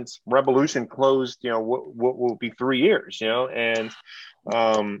Revolution closed, what will be 3 years, and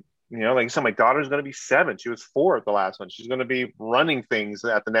like I said, my daughter's going to be 7. She was 4 at the last one. She's going to be running things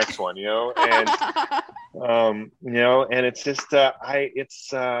at the next one, and and it's just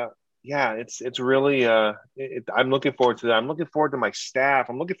it's really I'm looking forward to that. I'm looking forward to my staff.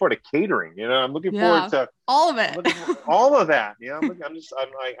 I'm looking forward to catering. I'm looking forward to all of it. All of that. I'm like,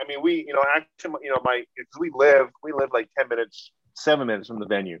 I mean, we, actually, because we live like 7 minutes from the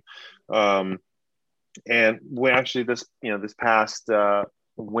venue. And we actually this past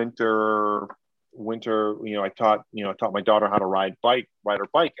winter, I taught my daughter how to ride her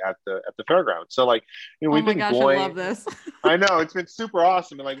bike at the fairground. So like, Oh we've my been gosh, I love going. this. I know it's been super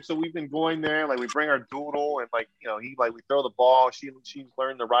awesome, and like, so we've been going there. Like, we bring our doodle, and like, we throw the ball. She's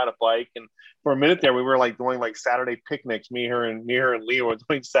learned to ride a bike, and for a minute there, we were like doing like Saturday picnics. Me, her, and Leo were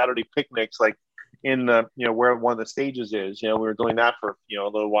doing Saturday picnics, like in the where one of the stages is. We were doing that for a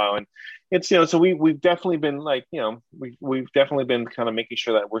little while, and it's so we've definitely been like we've definitely been kind of making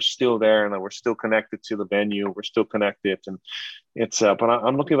sure that we're still there and that we're still connected to the venue. We're still connected, and it's but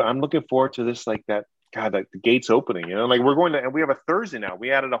I'm looking forward to this, like that. God, like the gates opening, like we're going to, and we have a Thursday now.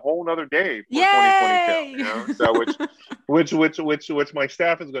 We added a whole nother day for Yay! 2022, so which my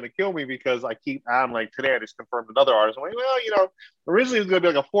staff is going to kill me because I'm like, today I just confirmed another artist. I'm like, well, originally it was going to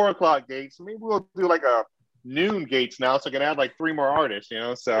be like a 4 o'clock gate, so maybe we'll do like a noon gates now, so I can add like 3 more artists,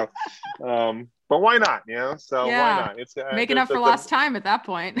 so but why not, so Yeah. why not? It's making up for lost time at that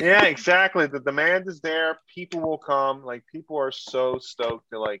point. Yeah, exactly. The demand is there. People will come. Like, people are so stoked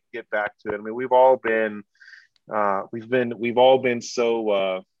to like get back to it. I mean, we've all been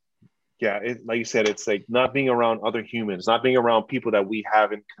so yeah, like you said, it's like not being around other humans, not being around people that we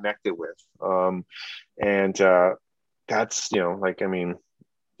haven't connected with. And that's, like, I mean,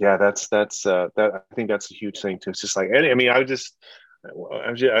 yeah, that's that. I think that's a huge thing too. It's just like, I mean, I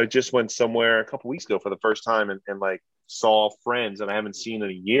just went somewhere a couple weeks ago for the first time, and like saw friends that I haven't seen in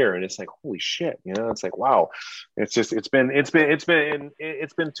a year, and it's like, holy shit, it's like, wow, it's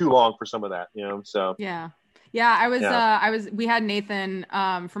been too long for some of that, so yeah. We had Nathan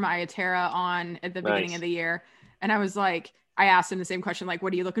from Ayaterra on at the beginning nice. of the year, and I asked him the same question, like,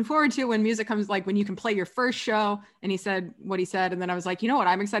 what are you looking forward to when music comes, like when you can play your first show? And he said what he said. And then I was like, you know what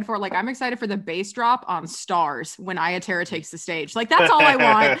I'm excited for? Like, I'm excited for the bass drop on Stars when Ayaterra takes the stage. Like, that's all I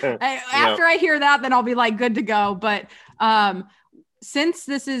want. After I hear that, then I'll be like, good to go. But since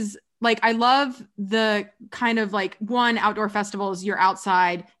this is like, I love the kind of like outdoor festivals, you're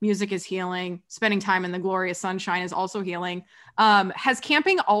outside, music is healing, spending time in the glorious sunshine is also healing. Has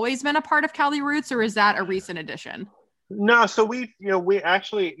camping always been a part of Cali Roots, or is that a recent addition? No, so we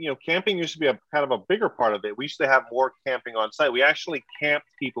actually, camping used to be a kind of a bigger part of it. We used to have more camping on site. We actually camped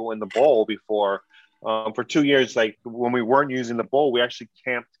people in the bowl before, for 2 years. Like, when we weren't using the bowl, we actually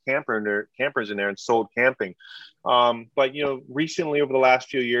camped campers in there and sold camping. But recently, over the last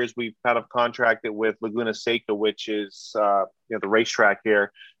few years, we've kind of contracted with Laguna Seca, which is the racetrack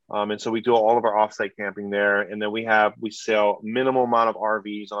here. And so we do all of our offsite camping there, and then we sell minimal amount of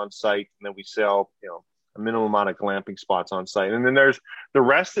RVs on site, and then we sell a minimum amount of glamping spots on site. And then there's the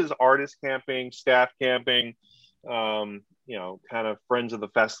rest is artist camping, staff camping, kind of friends of the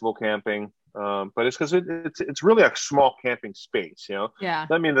festival camping. But it's because it's really a small camping space, Yeah.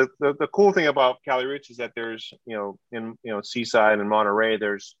 I mean, the cool thing about Cali Roots is that there's, in Seaside and Monterey,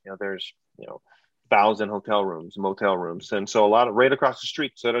 there's 1,000 hotel rooms, motel rooms. And so right across the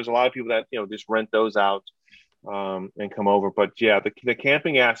street. So there's a lot of people that, just rent those out and come over. But yeah, the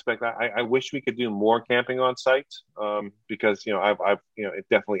camping aspect, I wish we could do more camping on site, because I've it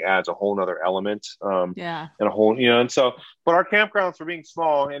definitely adds a whole nother element, and a whole, and so, but our campgrounds, for being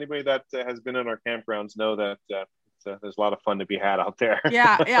small, anybody that has been in our campgrounds know that there's a lot of fun to be had out there.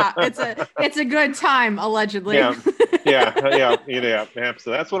 Yeah, it's a good time, allegedly. Yeah.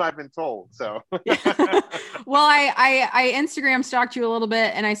 So that's what I've been told. So well, I Instagram stalked you a little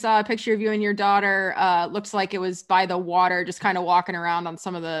bit, and I saw a picture of you and your daughter. Looks like it was by the water, just kind of walking around on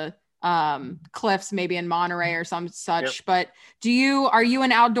some of the cliffs, maybe in Monterey or some such. Yep. But are you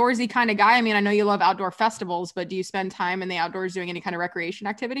an outdoorsy kind of guy? I mean, I know you love outdoor festivals, but do you spend time in the outdoors doing any kind of recreation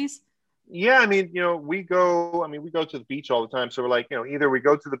activities? Yeah, I mean, we go to the beach all the time. So we're like, either we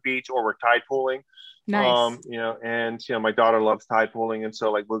go to the beach or we're tide pooling. Nice. And my daughter loves tide pooling, and so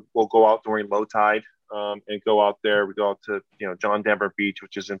like we'll go out during low tide, and go out there. We go out to John Denver Beach,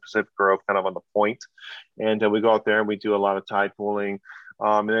 which is in Pacific Grove, kind of on the point, and we go out there and we do a lot of tide pooling.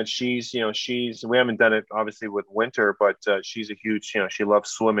 And then we haven't done it obviously with winter, but she's a huge, she loves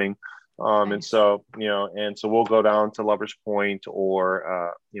swimming. Nice. And so we'll go down to Lovers Point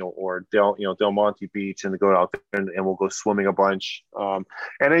or Del Monte Beach, and go out there and we'll go swimming a bunch. And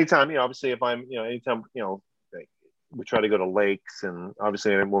anytime, obviously if I'm, anytime, we try to go to lakes, and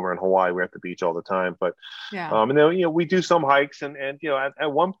obviously when we're in Hawaii, we're at the beach all the time, but and then, we do some hikes, and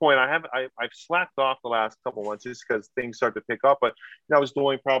at one point I've slacked off the last couple months just because things start to pick up, but I was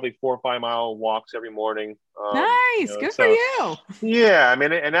doing probably 4 or 5 mile walks every morning. Nice. Good for you. Yeah. I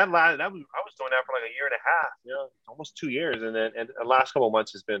mean, and I was doing that for like a year and a half, almost 2 years. And then, the last couple of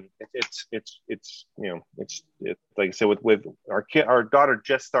months has been, it's like I said, with our daughter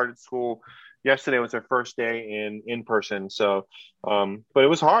just started school. yesterday was our first day in person. So, but it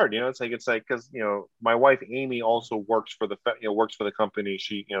was hard. It's like because my wife Amy also works for the company.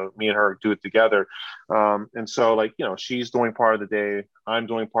 She, me and her do it together, and so like she's doing part of the day, I'm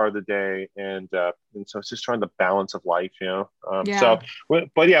doing part of the day, and so it's just trying to balance of life. Yeah.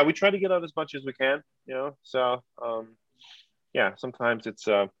 But yeah, we try to get out as much as we can. So yeah, sometimes it's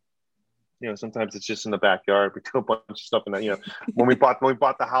just in the backyard. We do a bunch of stuff in that. When we bought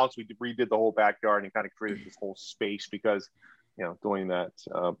the house, we redid the whole backyard and kind of created this whole space because, doing that.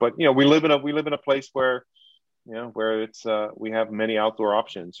 But we live in a place where, where it's we have many outdoor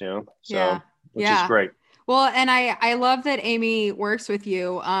options. So Yeah. which is great. Well, and I love that Amy works with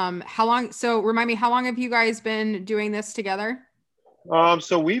you. How long? So remind me, how long have you guys been doing this together?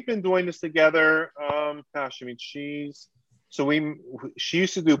 So we've been doing this together. Gosh, I mean, she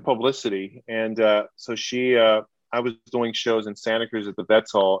used to do publicity, and so I was doing shows in Santa Cruz at the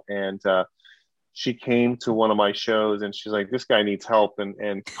Vets Hall, and she came to one of my shows, and she's like, "This guy needs help."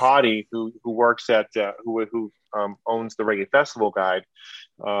 And Toddy, who works at who owns the Reggae Festival Guide,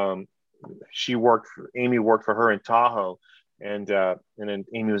 Amy worked for her in Tahoe. And then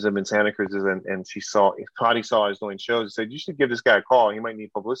Amy was up in Santa Cruz, and Toddy saw I was doing shows and said, "You should give this guy a call. He might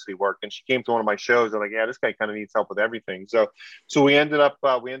need publicity work." And she came to one of my shows. I'm like, "Yeah, this guy kind of needs help with everything." So we ended up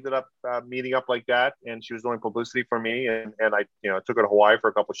meeting up like that. And she was doing publicity for me, and I took her to Hawaii for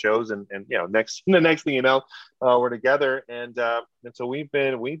a couple of shows, and the next thing we're together, and so we've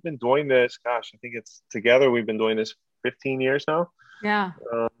been doing this. Gosh, I think it's together. We've been doing this 15 years now. Yeah.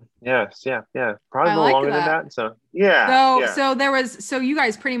 Yes. Yeah. Probably a little longer than that. So yeah. So you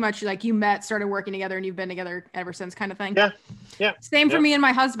guys pretty much like you met, started working together, and you've been together ever since, kind of thing. Yeah. Same for me and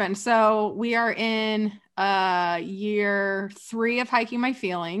my husband. So we are in year 3 of Hiking My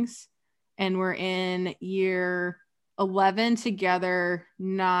Feelings, and we're in year 11 together,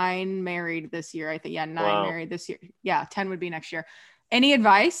 9 married this year. I think 9 married this year. 10 would be next year. Any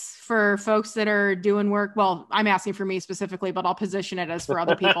advice for folks that are doing work? Well, I'm asking for me specifically, but I'll position it as for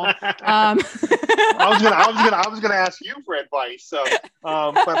other people. I was gonna ask you for advice. So,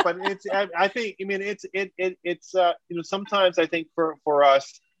 but it's sometimes I think for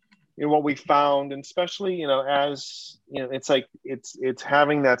us, what we found, and especially as it's like it's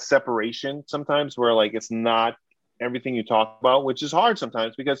having that separation sometimes where like it's not everything you talk about, which is hard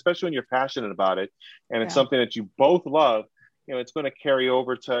sometimes because especially when you're passionate about it and it's something that you both love. It's going to carry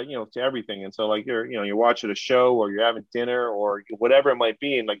over to, to everything. And so like you're watching a show or you're having dinner or whatever it might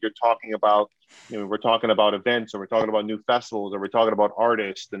be. And like you're talking about, we're talking about events or we're talking about new festivals or we're talking about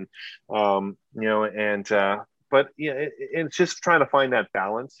artists and, but it's just trying to find that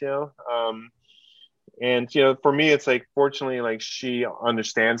balance, and, for me, it's like, fortunately, like she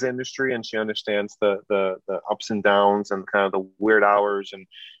understands the industry and she understands the ups and downs and kind of the weird hours and,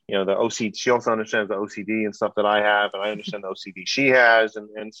 the OCD, she also understands the OCD and stuff that I have, and I understand the OCD she has.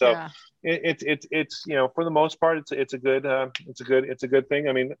 And so it's, for the most part, it's a good thing.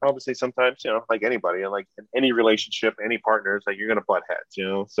 I mean, obviously sometimes, like anybody, like in any relationship, any partners, like you're going to butt heads,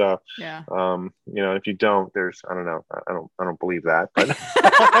 so, if you don't, I don't know. I don't believe that, but,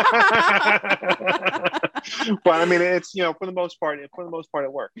 but I mean, it's, for the most part, it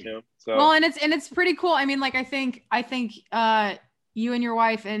works, so. Well, and it's pretty cool. I mean, like, I think, you and your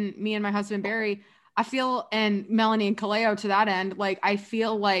wife and me and my husband, Barry, I feel, and Melanie and Kaleo to that end, like, I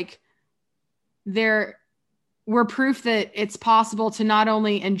feel like we're proof that it's possible to not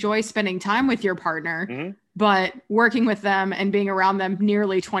only enjoy spending time with your partner, but working with them and being around them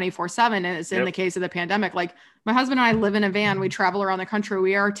nearly 24/7. As in the case of the pandemic, like my husband and I live in a van, we travel around the country.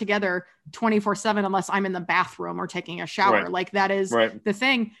 We are together 24/7, unless I'm in the bathroom or taking a shower. Right. Like that is the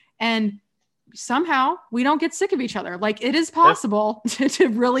thing. And somehow we don't get sick of each other. Like it is possible to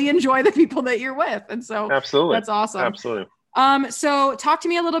really enjoy the people that you're with. And so absolutely, that's awesome. Absolutely. So talk to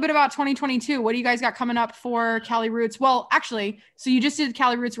me a little bit about 2022. What do you guys got coming up for Cali Roots? Well, actually, so you just did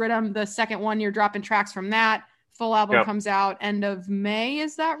Cali Roots Rhythm, the second one. You're dropping tracks from that. Full album comes out end of May.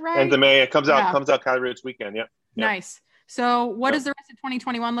 Is that right? End of May. It comes out Cali Roots weekend. Yep. Nice. So what does the rest of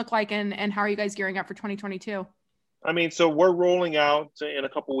 2021 look like, and how are you guys gearing up for 2022? I mean, so we're rolling out in a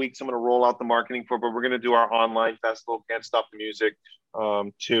couple of weeks. I'm going to roll out the marketing but we're going to do our online festival, Can't Stop the Music,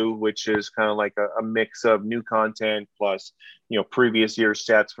 too, which is kind of like a mix of new content plus, previous year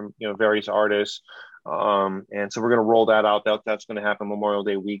sets from, various artists. And so we're going to roll that out. That's going to happen Memorial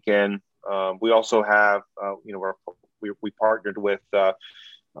Day weekend. We also have, we partnered with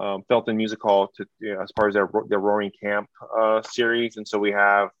Felton Music Hall as part of their Roaring Camp series. And so we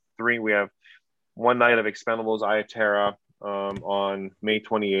have one night of Expendables, Ayaterra, on May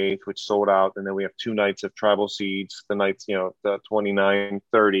 28th, which sold out. And then we have 2 nights of Tribal Seeds, the nights, the 29,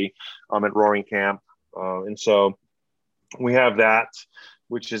 30 at Roaring Camp. And so we have that,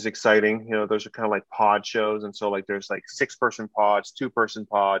 which is exciting. Those are kind of like pod shows. And so like there's like 6-person pods, 2-person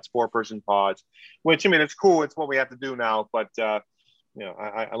pods, 4-person pods, which, I mean, it's cool. It's what we have to do now. But,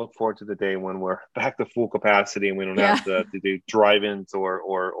 I look forward to the day when we're back to full capacity and we don't have to do drive-ins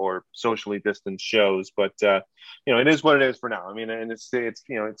or socially distanced shows. But, it is what it is for now. I mean, and it's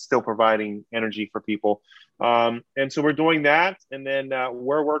still providing energy for people. And so we're doing that. And then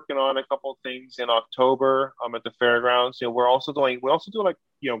we're working on a couple of things in October at the fairgrounds. We also do like,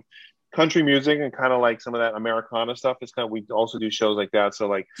 country music and kind of like some of that Americana stuff. It's kind of, we also do shows like that. So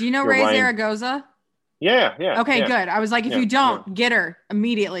like, do you know Ray Zaragoza? Yeah. Okay, good. I was like, if you don't, get her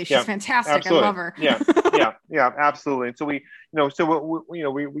immediately. She's fantastic. Absolutely. I love her. Yeah, absolutely. And so we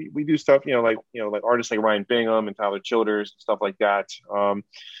do stuff, like artists like Ryan Bingham and Tyler Childers and stuff like that. And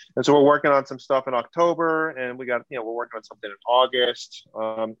so we're working on some stuff in October, and we're working on something in August.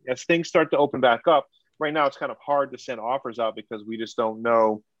 As things start to open back up, right now it's kind of hard to send offers out because we just don't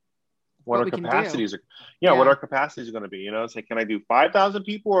know what our capacities are. What our capacities are going to be. It's like, can I do 5,000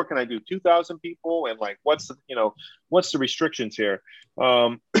 people or can I do 2,000 people? And like, what's the restrictions here?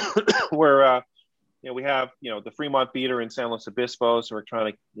 Where we have the Fremont Theater in San Luis Obispo, so we're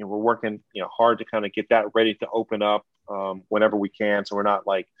trying to we're working hard to kind of get that ready to open up whenever we can. So we're not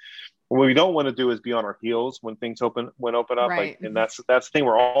like, what we don't want to do is be on our heels when things open up. Right. Like, and that's the thing.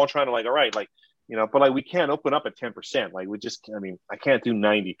 We're all trying to like, all right, like. But like we can't open up at 10%. Like I can't do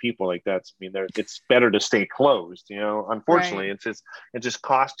 90 people like that. I mean, it's better to stay closed. Unfortunately, right. It just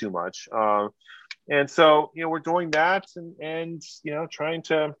costs too much. And so we're doing that and trying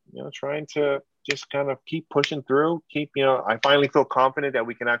to just kind of keep pushing through. I finally feel confident that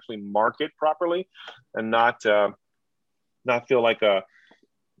we can actually market properly and not feel like a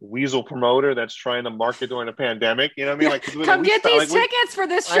weasel promoter that's trying to market during a pandemic. You know what I mean? Like, come get these tickets for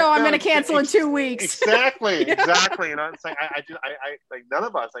this show. I'm going to cancel in 2 weeks. Exactly. It's like I like none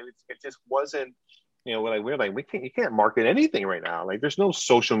of us. Like it just wasn't. We're like you can't market anything right now. Like there's no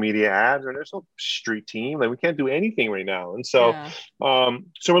social media ads or there's no street team. Like we can't do anything right now. And so,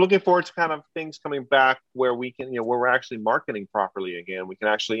 so we're looking forward to kind of things coming back where we can, where we're actually marketing properly again. We can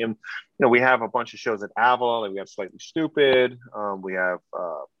actually, and we have a bunch of shows at Avila. Like we have Slightly Stupid. We have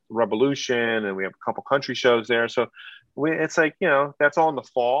Revolution, and we have a couple country shows there. So it's like that's all in the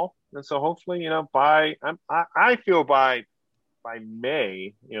fall. And so hopefully, I feel by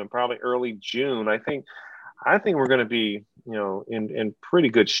May, probably early June, I think we're going to be, in pretty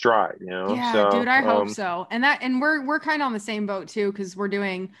good stride, Yeah, so, dude, I hope so. And we're kind of on the same boat too, because we're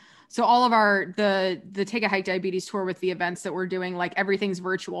doing, so all of the Take a Hike Diabetes tour with the events that we're doing, like everything's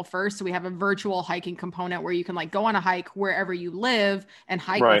virtual first. So we have a virtual hiking component where you can like go on a hike wherever you live and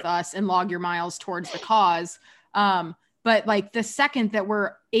hike with us and log your miles towards the cause. But like the second that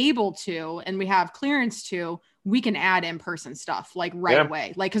we're able to, and we have clearance to, we can add in-person stuff like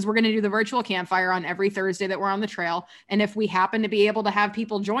away. Like, cause we're going to do the virtual campfire on every Thursday that we're on the trail. And if we happen to be able to have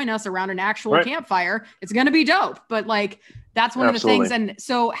people join us around an actual campfire, it's going to be dope. But like, that's one of the things. And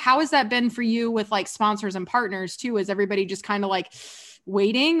so how has that been for you with like sponsors and partners too? Is everybody just kind of like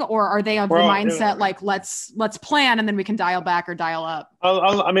waiting, or are they of the mindset like, let's plan and then we can dial back or dial up?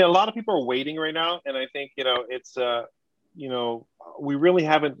 I mean, a lot of people are waiting right now. And I think, it's, we really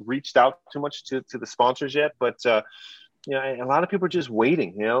haven't reached out too much to the sponsors yet, but a lot of people are just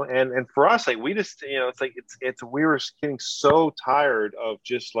waiting, and for us, like we just, it's like we were getting so tired of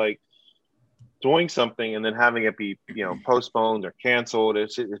just like doing something and then having it be, postponed or canceled.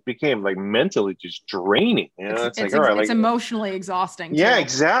 It became like mentally just draining. It's like, all right, it's emotionally exhausting. Yeah, too.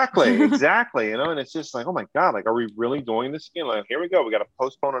 Exactly. And it's just like, oh my God, like, are we really doing this again? Like, here we go. We got to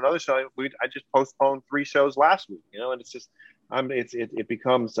postpone another show. I just postponed 3 shows last week, and it's just, it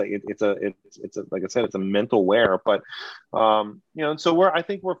becomes like, it's like I said, it's a mental wear, but, and so I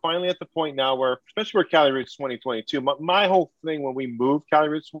think we're finally at the point now where, especially for Cali Roots 2022, my whole thing when we moved Cali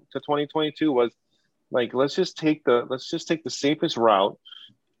Roots to 2022 was like, let's just take the safest route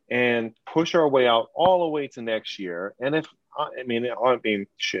and push our way out all the way to next year. And if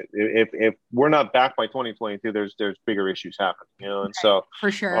we're not back by 2022, there's bigger issues happening, and so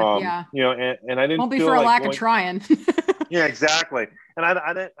for sure, and I didn't won't be for a lack of trying. Yeah, exactly. And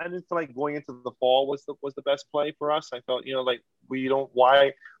I didn't feel like going into the fall was the best play for us. I felt, like we don't,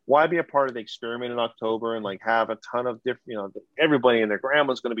 why be a part of the experiment in October and like have a ton of different, everybody and their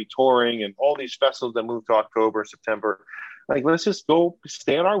grandma's going to be touring and all these festivals that move to October, September. Like, let's just go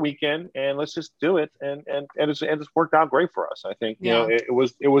stay on our weekend and let's just do it. And it's worked out great for us. I think, it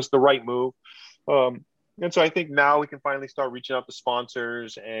was the right move. And so I think now we can finally start reaching out to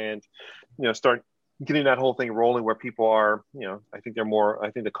sponsors and, start getting that whole thing rolling where people are, I think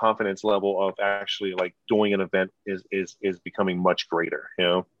the confidence level of actually like doing an event is becoming much greater,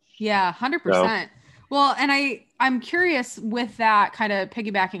 Yeah, 100%. Well, and I'm curious with that, kind of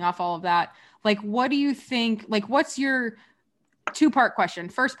piggybacking off all of that, like, what do you think, like, what's your two-part question?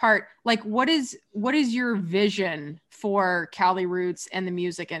 First part, like, what is your vision for Cali Roots and the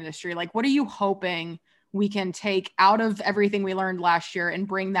music industry? Like, what are you hoping we can take out of everything we learned last year and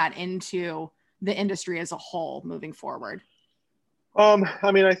bring that into the industry as a whole moving forward?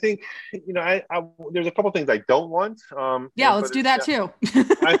 I mean, I think, there's a couple of things I don't want. Let's do that too.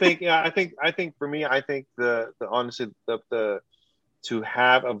 I think for me, I think the honestly, the to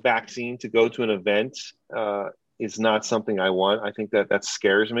have a vaccine to go to an event, is not something I want. I think that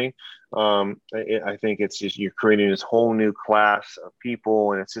scares me. I think it's just, you're creating this whole new class of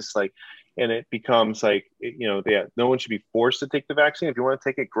people, and it's just like, and it becomes like, no one should be forced to take the vaccine. If you want to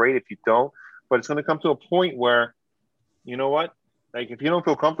take it, great. If you don't, but it's going to come to a point where, you know what? Like, if you don't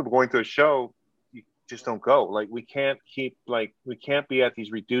feel comfortable going to a show, you just don't go. Like, we can't be at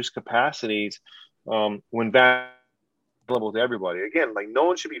these reduced capacities when available to everybody. Again, like, no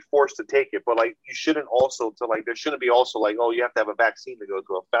one should be forced to take it, but like, you shouldn't also there shouldn't be also like, oh, you have to have a vaccine to go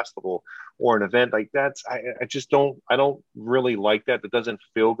to a festival or an event. Like, I just don't really like that. That doesn't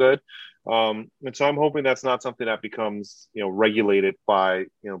feel good. And so I'm hoping that's not something that becomes, regulated by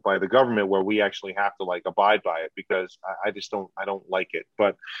the government, where we actually have to like abide by it, because I don't like it.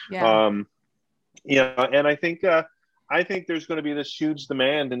 But and I think there's going to be this huge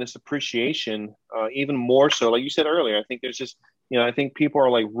demand and this appreciation, even more so. Like you said earlier, I think there's just, I think people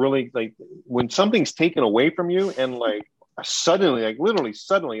are like, really, like, when something's taken away from you, and like suddenly, like literally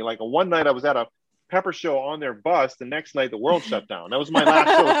suddenly, like one night I was at a Pepper show on their bus, the next night the world shut down. That was my last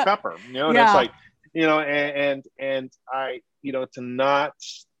show with Pepper, and it's like, and I,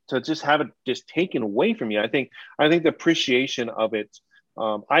 to just have it just taken away from you. I think the appreciation of it,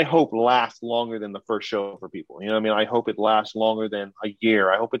 I hope lasts longer than the first show for people. I hope it lasts longer than a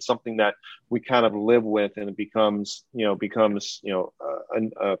year. I hope it's something that we kind of live with, and it becomes more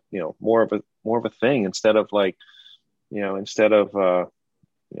of a thing, instead of like,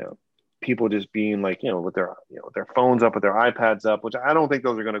 people just being like, with their phones up, with their iPads up, which I don't think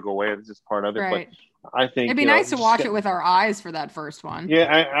those are going to go away. It's just part of it. Right. But I think it'd be nice to watch it with our eyes for that first one. Yeah,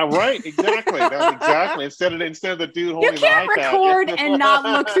 right. Exactly. Exactly. Instead of the dude holding the iPad. You can't record and not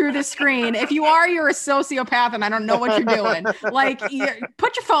look through the screen. If you are, you're a sociopath, and I don't know what you're doing. Like,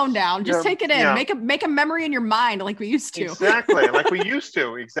 put your phone down. Just take it in. Yeah. Make a memory in your mind, like we used to. Exactly. Like we used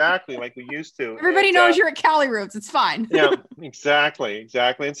to. Everybody knows you're at Cali Roots. It's fine. Yeah. Exactly.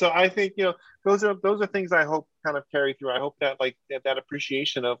 And so I think, those are things I hope kind of carry through. I hope that like that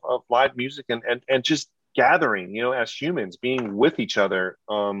appreciation of live music and just gathering, as humans, being with each other,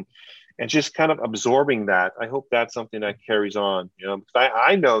 and just kind of absorbing that. I hope that's something that carries on, because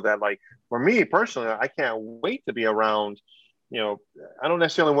I know that, like, for me personally, I can't wait to be around. I don't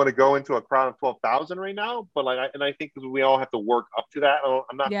necessarily want to go into a crowd of 12,000 right now, but I think we all have to work up to that.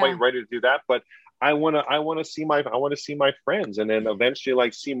 I'm not quite ready to do that, but I want to see my friends, and then eventually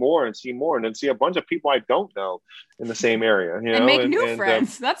like see more, and then see a bunch of people I don't know in the same area, and make new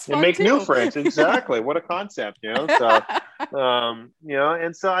friends. That's fun, and make too. New friends. Exactly. What a concept, So,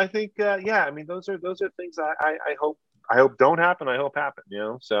 and so I think, those are things I hope don't happen. I hope happen,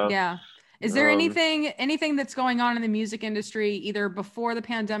 So yeah. Is there anything that's going on in the music industry, either before the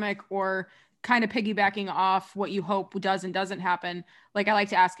pandemic or kind of piggybacking off what you hope does and doesn't happen? Like, I like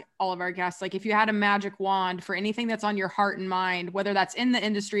to ask all of our guests, like, if you had a magic wand for anything that's on your heart and mind, whether that's in the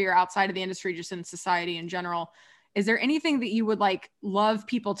industry or outside of the industry, just in society in general, is there anything that you would like love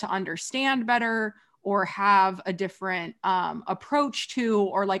people to understand better, or have a different approach to,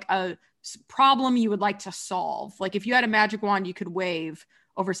 or like a problem you would like to solve? Like, if you had a magic wand you could wave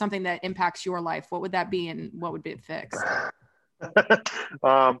over something that impacts your life, what would that be, and what would be fixed?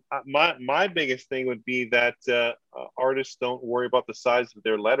 My biggest thing would be that artists don't worry about the size of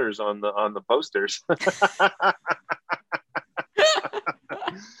their letters on the posters.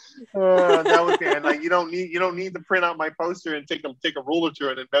 That would be, and like, you don't need to print out my poster and take a ruler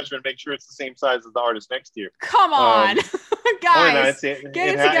to it and measure and make sure it's the same size as the artist next to you. Come on, guys, get it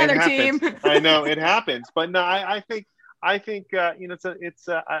together, team. I know it happens, but no, I think it's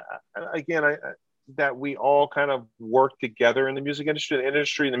that we all kind of work together in the music industry.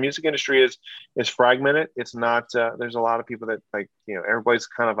 The music industry is fragmented. It's not, there's a lot of people that, like, everybody's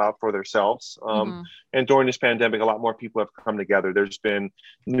kind of out for themselves. And during this pandemic, a lot more people have come together. There's been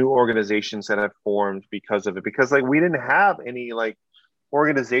new organizations that have formed because of it, because like we didn't have any like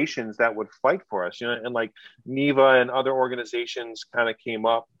organizations that would fight for us, and like NEVA and other organizations kind of came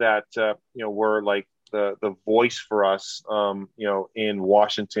up that, were like the voice for us, in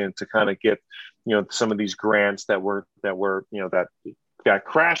Washington to kind of get, some of these grants that got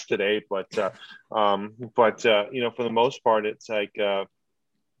crashed today. But for the most part, it's like,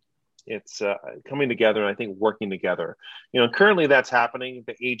 it's coming together, and I think working together. Currently that's happening.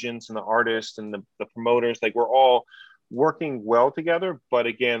 The agents and the artists and the promoters, like, we're all working well together. But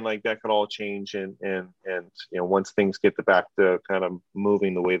again, like, that could all change, and once things get back to kind of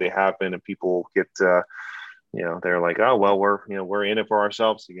moving the way they have been, and people get they're like, oh well, we're in it for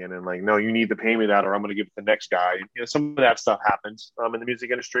ourselves again, and like, no, you need to pay me that, or I'm going to give it to the next guy. Some of that stuff happens in the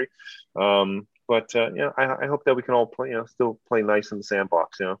music industry. But I hope that we can all play, still play nice in the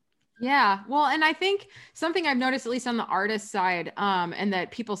sandbox. Yeah. Well, and I think something I've noticed, at least on the artist side, and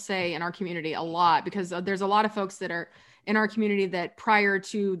that people say in our community a lot, because there's a lot of folks that are in our community that prior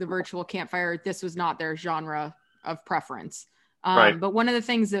to the virtual campfire, this was not their genre of preference. Right. But one of the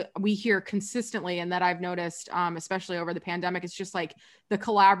things that we hear consistently, and that I've noticed, especially over the pandemic, is just like the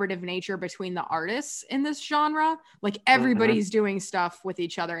collaborative nature between the artists in this genre. Like, everybody's doing stuff with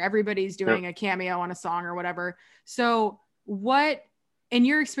each other. Everybody's doing a cameo on a song or whatever. So what, in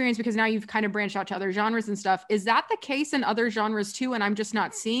your experience, because now you've kind of branched out to other genres and stuff, is that the case in other genres too, and I'm just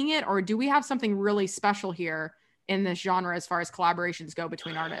not seeing it? Or do we have something really special here in this genre as far as collaborations go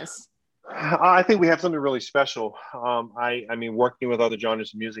between artists? I think we have something really special. I mean, working with other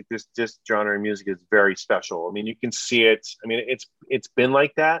genres of music, this genre of music is very special. I mean, you can see it. I mean, it's been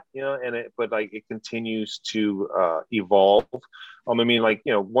like that, but like, it continues to evolve. I mean, like,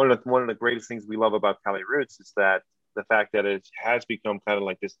 one of the greatest things we love about Cali Roots is that the fact that it has become kind of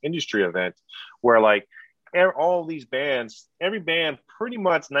like this industry event where, like, all these bands, every band, pretty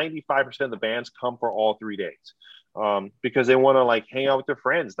much 95% of the bands come for all 3 days. Because they want to, like, hang out with their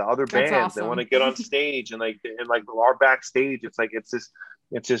friends, the other bands. Awesome. They want to get on stage, and like our backstage, it's like, it's this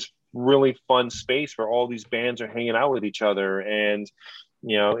really fun space where all these bands are hanging out with each other, and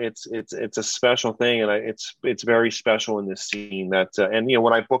it's a special thing, and it's very special in this scene. That and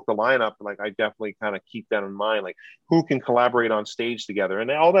when I book the lineup, like, I definitely kind of keep that in mind, like, who can collaborate on stage together,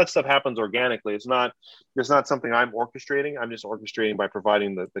 and all that stuff happens organically. It's not something I'm orchestrating. I'm just orchestrating by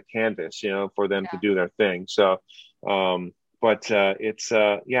providing the canvas, for them to do their thing. So, it's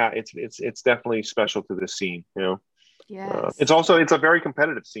definitely special to this scene, Yes. It's a very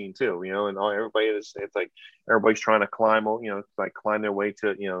competitive scene too, and it's like everybody's trying to climb, climb their way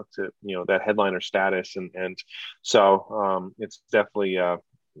to that headliner status, and so it's definitely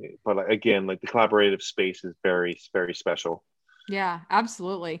but again, like, the collaborative space is very, very special. Yeah,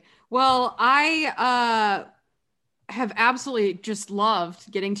 absolutely. Well, I have absolutely just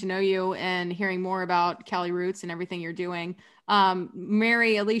loved getting to know you and hearing more about Cali Roots and everything you're doing.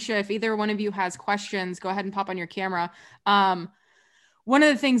 Mary, Alicia, if either one of you has questions, go ahead and pop on your camera. One of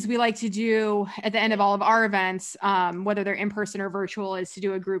the things we like to do at the end of all of our events, whether they're in person or virtual, is to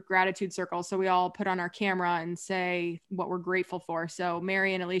do a group gratitude circle. So we all put on our camera and say what we're grateful for. So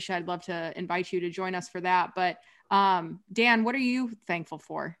Mary and Alicia, I'd love to invite you to join us for that. But Dan, what are you thankful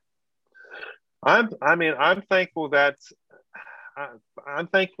for? I'm thankful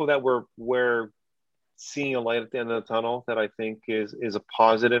that we're seeing a light at the end of the tunnel that I think is a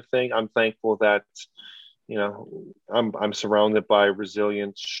positive thing. I'm thankful that I'm surrounded by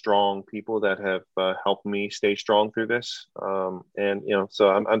resilient, strong people that have helped me stay strong through this. So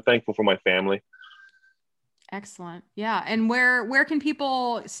I'm thankful for my family. Excellent. Yeah. And where can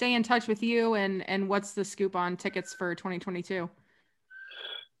people stay in touch with you, and what's the scoop on tickets for 2022?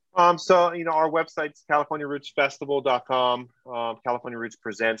 So, our website's CaliforniaRootsFestival.com.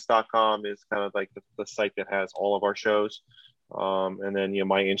 CaliforniaRootsPresents.com is kind of like the site that has all of our shows. And then,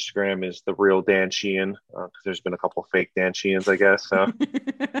 my Instagram is The Real Dan Sheehan, because there's been a couple fake Dan Sheehans, I guess. So.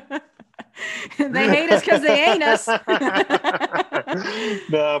 They hate us because they ain't us.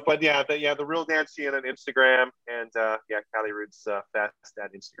 No, but The Real Dan Sheehan on Instagram, and Cali Roots Fest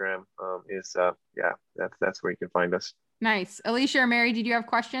at Instagram is that's where you can find us. Nice. Alicia or Mary, did you have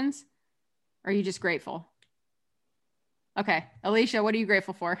questions? Or are you just grateful? Okay. Alicia, what are you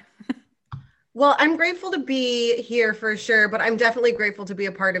grateful for? Well, I'm grateful to be here for sure, but I'm definitely grateful to be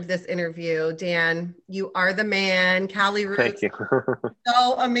a part of this interview. Dan, you are the man. Cali Roots, thank you.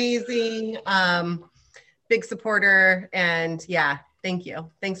 So amazing. Big supporter. And thank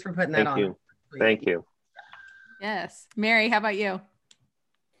you. Thanks for putting that on. Thank you. Yes. Mary, how about you?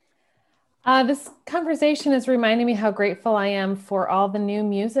 This conversation is reminding me how grateful I am for all the new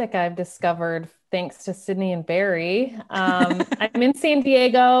music I've discovered thanks to Sydney and Barry. I'm in San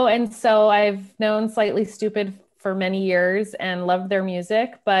Diego, and so I've known Slightly Stoopid for many years and loved their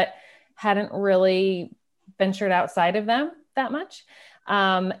music, but hadn't really ventured outside of them that much.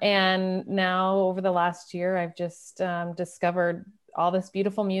 And now over the last year, I've just discovered all this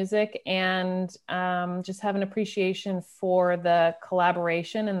beautiful music and just have an appreciation for the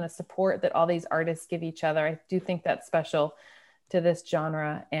collaboration and the support that all these artists give each other. I do think that's special to this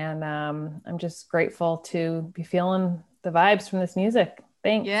genre. And I'm just grateful to be feeling the vibes from this music.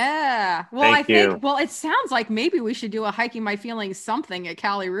 Thanks. Yeah. Well, I think, it sounds like maybe we should do a Hiking My Feelings something at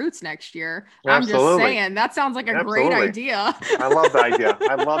Cali Roots next year. Absolutely. I'm just saying that sounds like a great idea. I love the idea.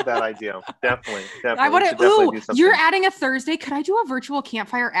 I love that idea. Definitely. I want to, you're adding a Thursday. Could I do a virtual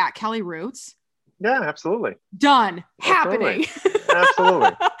campfire at Cali Roots? Yeah, absolutely. Done. Happening.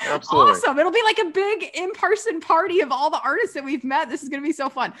 Absolutely. Awesome. It'll be like a big in-person party of all the artists that we've met. This is going to be so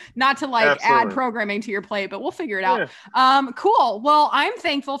fun. Not to add programming to your plate, but we'll figure it out. Cool. Well, I'm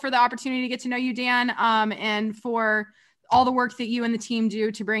thankful for the opportunity to get to know you, Dan, and for all the work that you and the team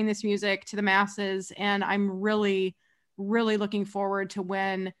do to bring this music to the masses. And I'm really, really looking forward to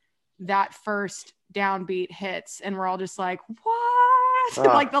when that first downbeat hits and we're all just like, what?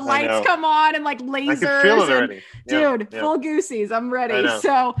 Like the lights come on and like lasers. I can feel it already. Dude, full goosies. I'm ready.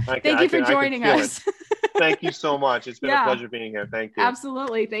 So thank you for joining us. Thank you so much. It's been a pleasure being here. Thank you.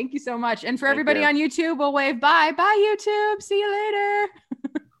 Absolutely. Thank you so much. And for everybody on YouTube, we'll wave bye. Bye, YouTube. See you later.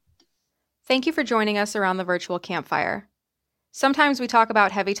 Thank you for joining us around the virtual campfire. Sometimes we talk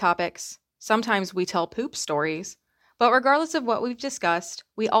about heavy topics. Sometimes we tell poop stories. But regardless of what we've discussed,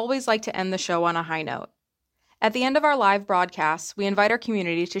 we always like to end the show on a high note. At the end of our live broadcasts, we invite our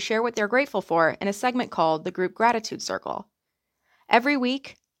community to share what they're grateful for in a segment called the Group Gratitude Circle. Every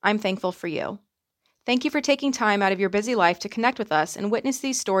week, I'm thankful for you. Thank you for taking time out of your busy life to connect with us and witness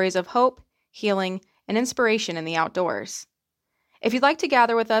these stories of hope, healing, and inspiration in the outdoors. If you'd like to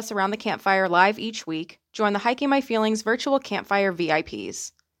gather with us around the campfire live each week, join the Hiking My Feelings virtual campfire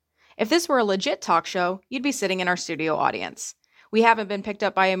VIPs. If this were a legit talk show, you'd be sitting in our studio audience. We haven't been picked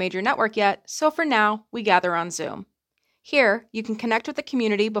up by a major network yet, so for now, we gather on Zoom. Here, you can connect with the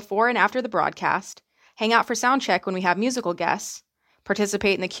community before and after the broadcast, hang out for sound check when we have musical guests,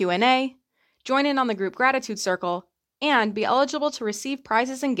 participate in the Q&A, join in on the Group Gratitude Circle, and be eligible to receive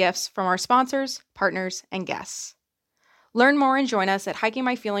prizes and gifts from our sponsors, partners, and guests. Learn more and join us at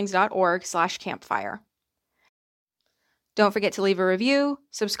hikingmyfeelings.org/campfire. Don't forget to leave a review,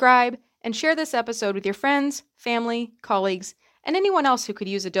 subscribe, and share this episode with your friends, family, colleagues, and anyone else who could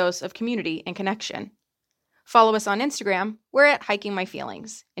use a dose of community and connection. Follow us on Instagram, we're at Hiking My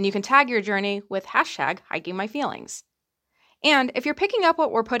Feelings, and you can tag your journey with #HikingMyFeelings. And if you're picking up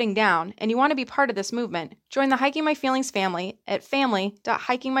what we're putting down and you want to be part of this movement, join the Hiking My Feelings family at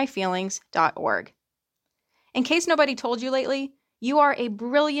family.hikingmyfeelings.org. In case nobody told you lately, you are a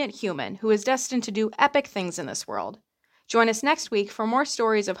brilliant human who is destined to do epic things in this world. Join us next week for more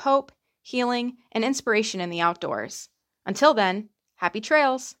stories of hope, healing, and inspiration in the outdoors. Until then, happy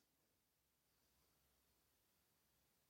trails!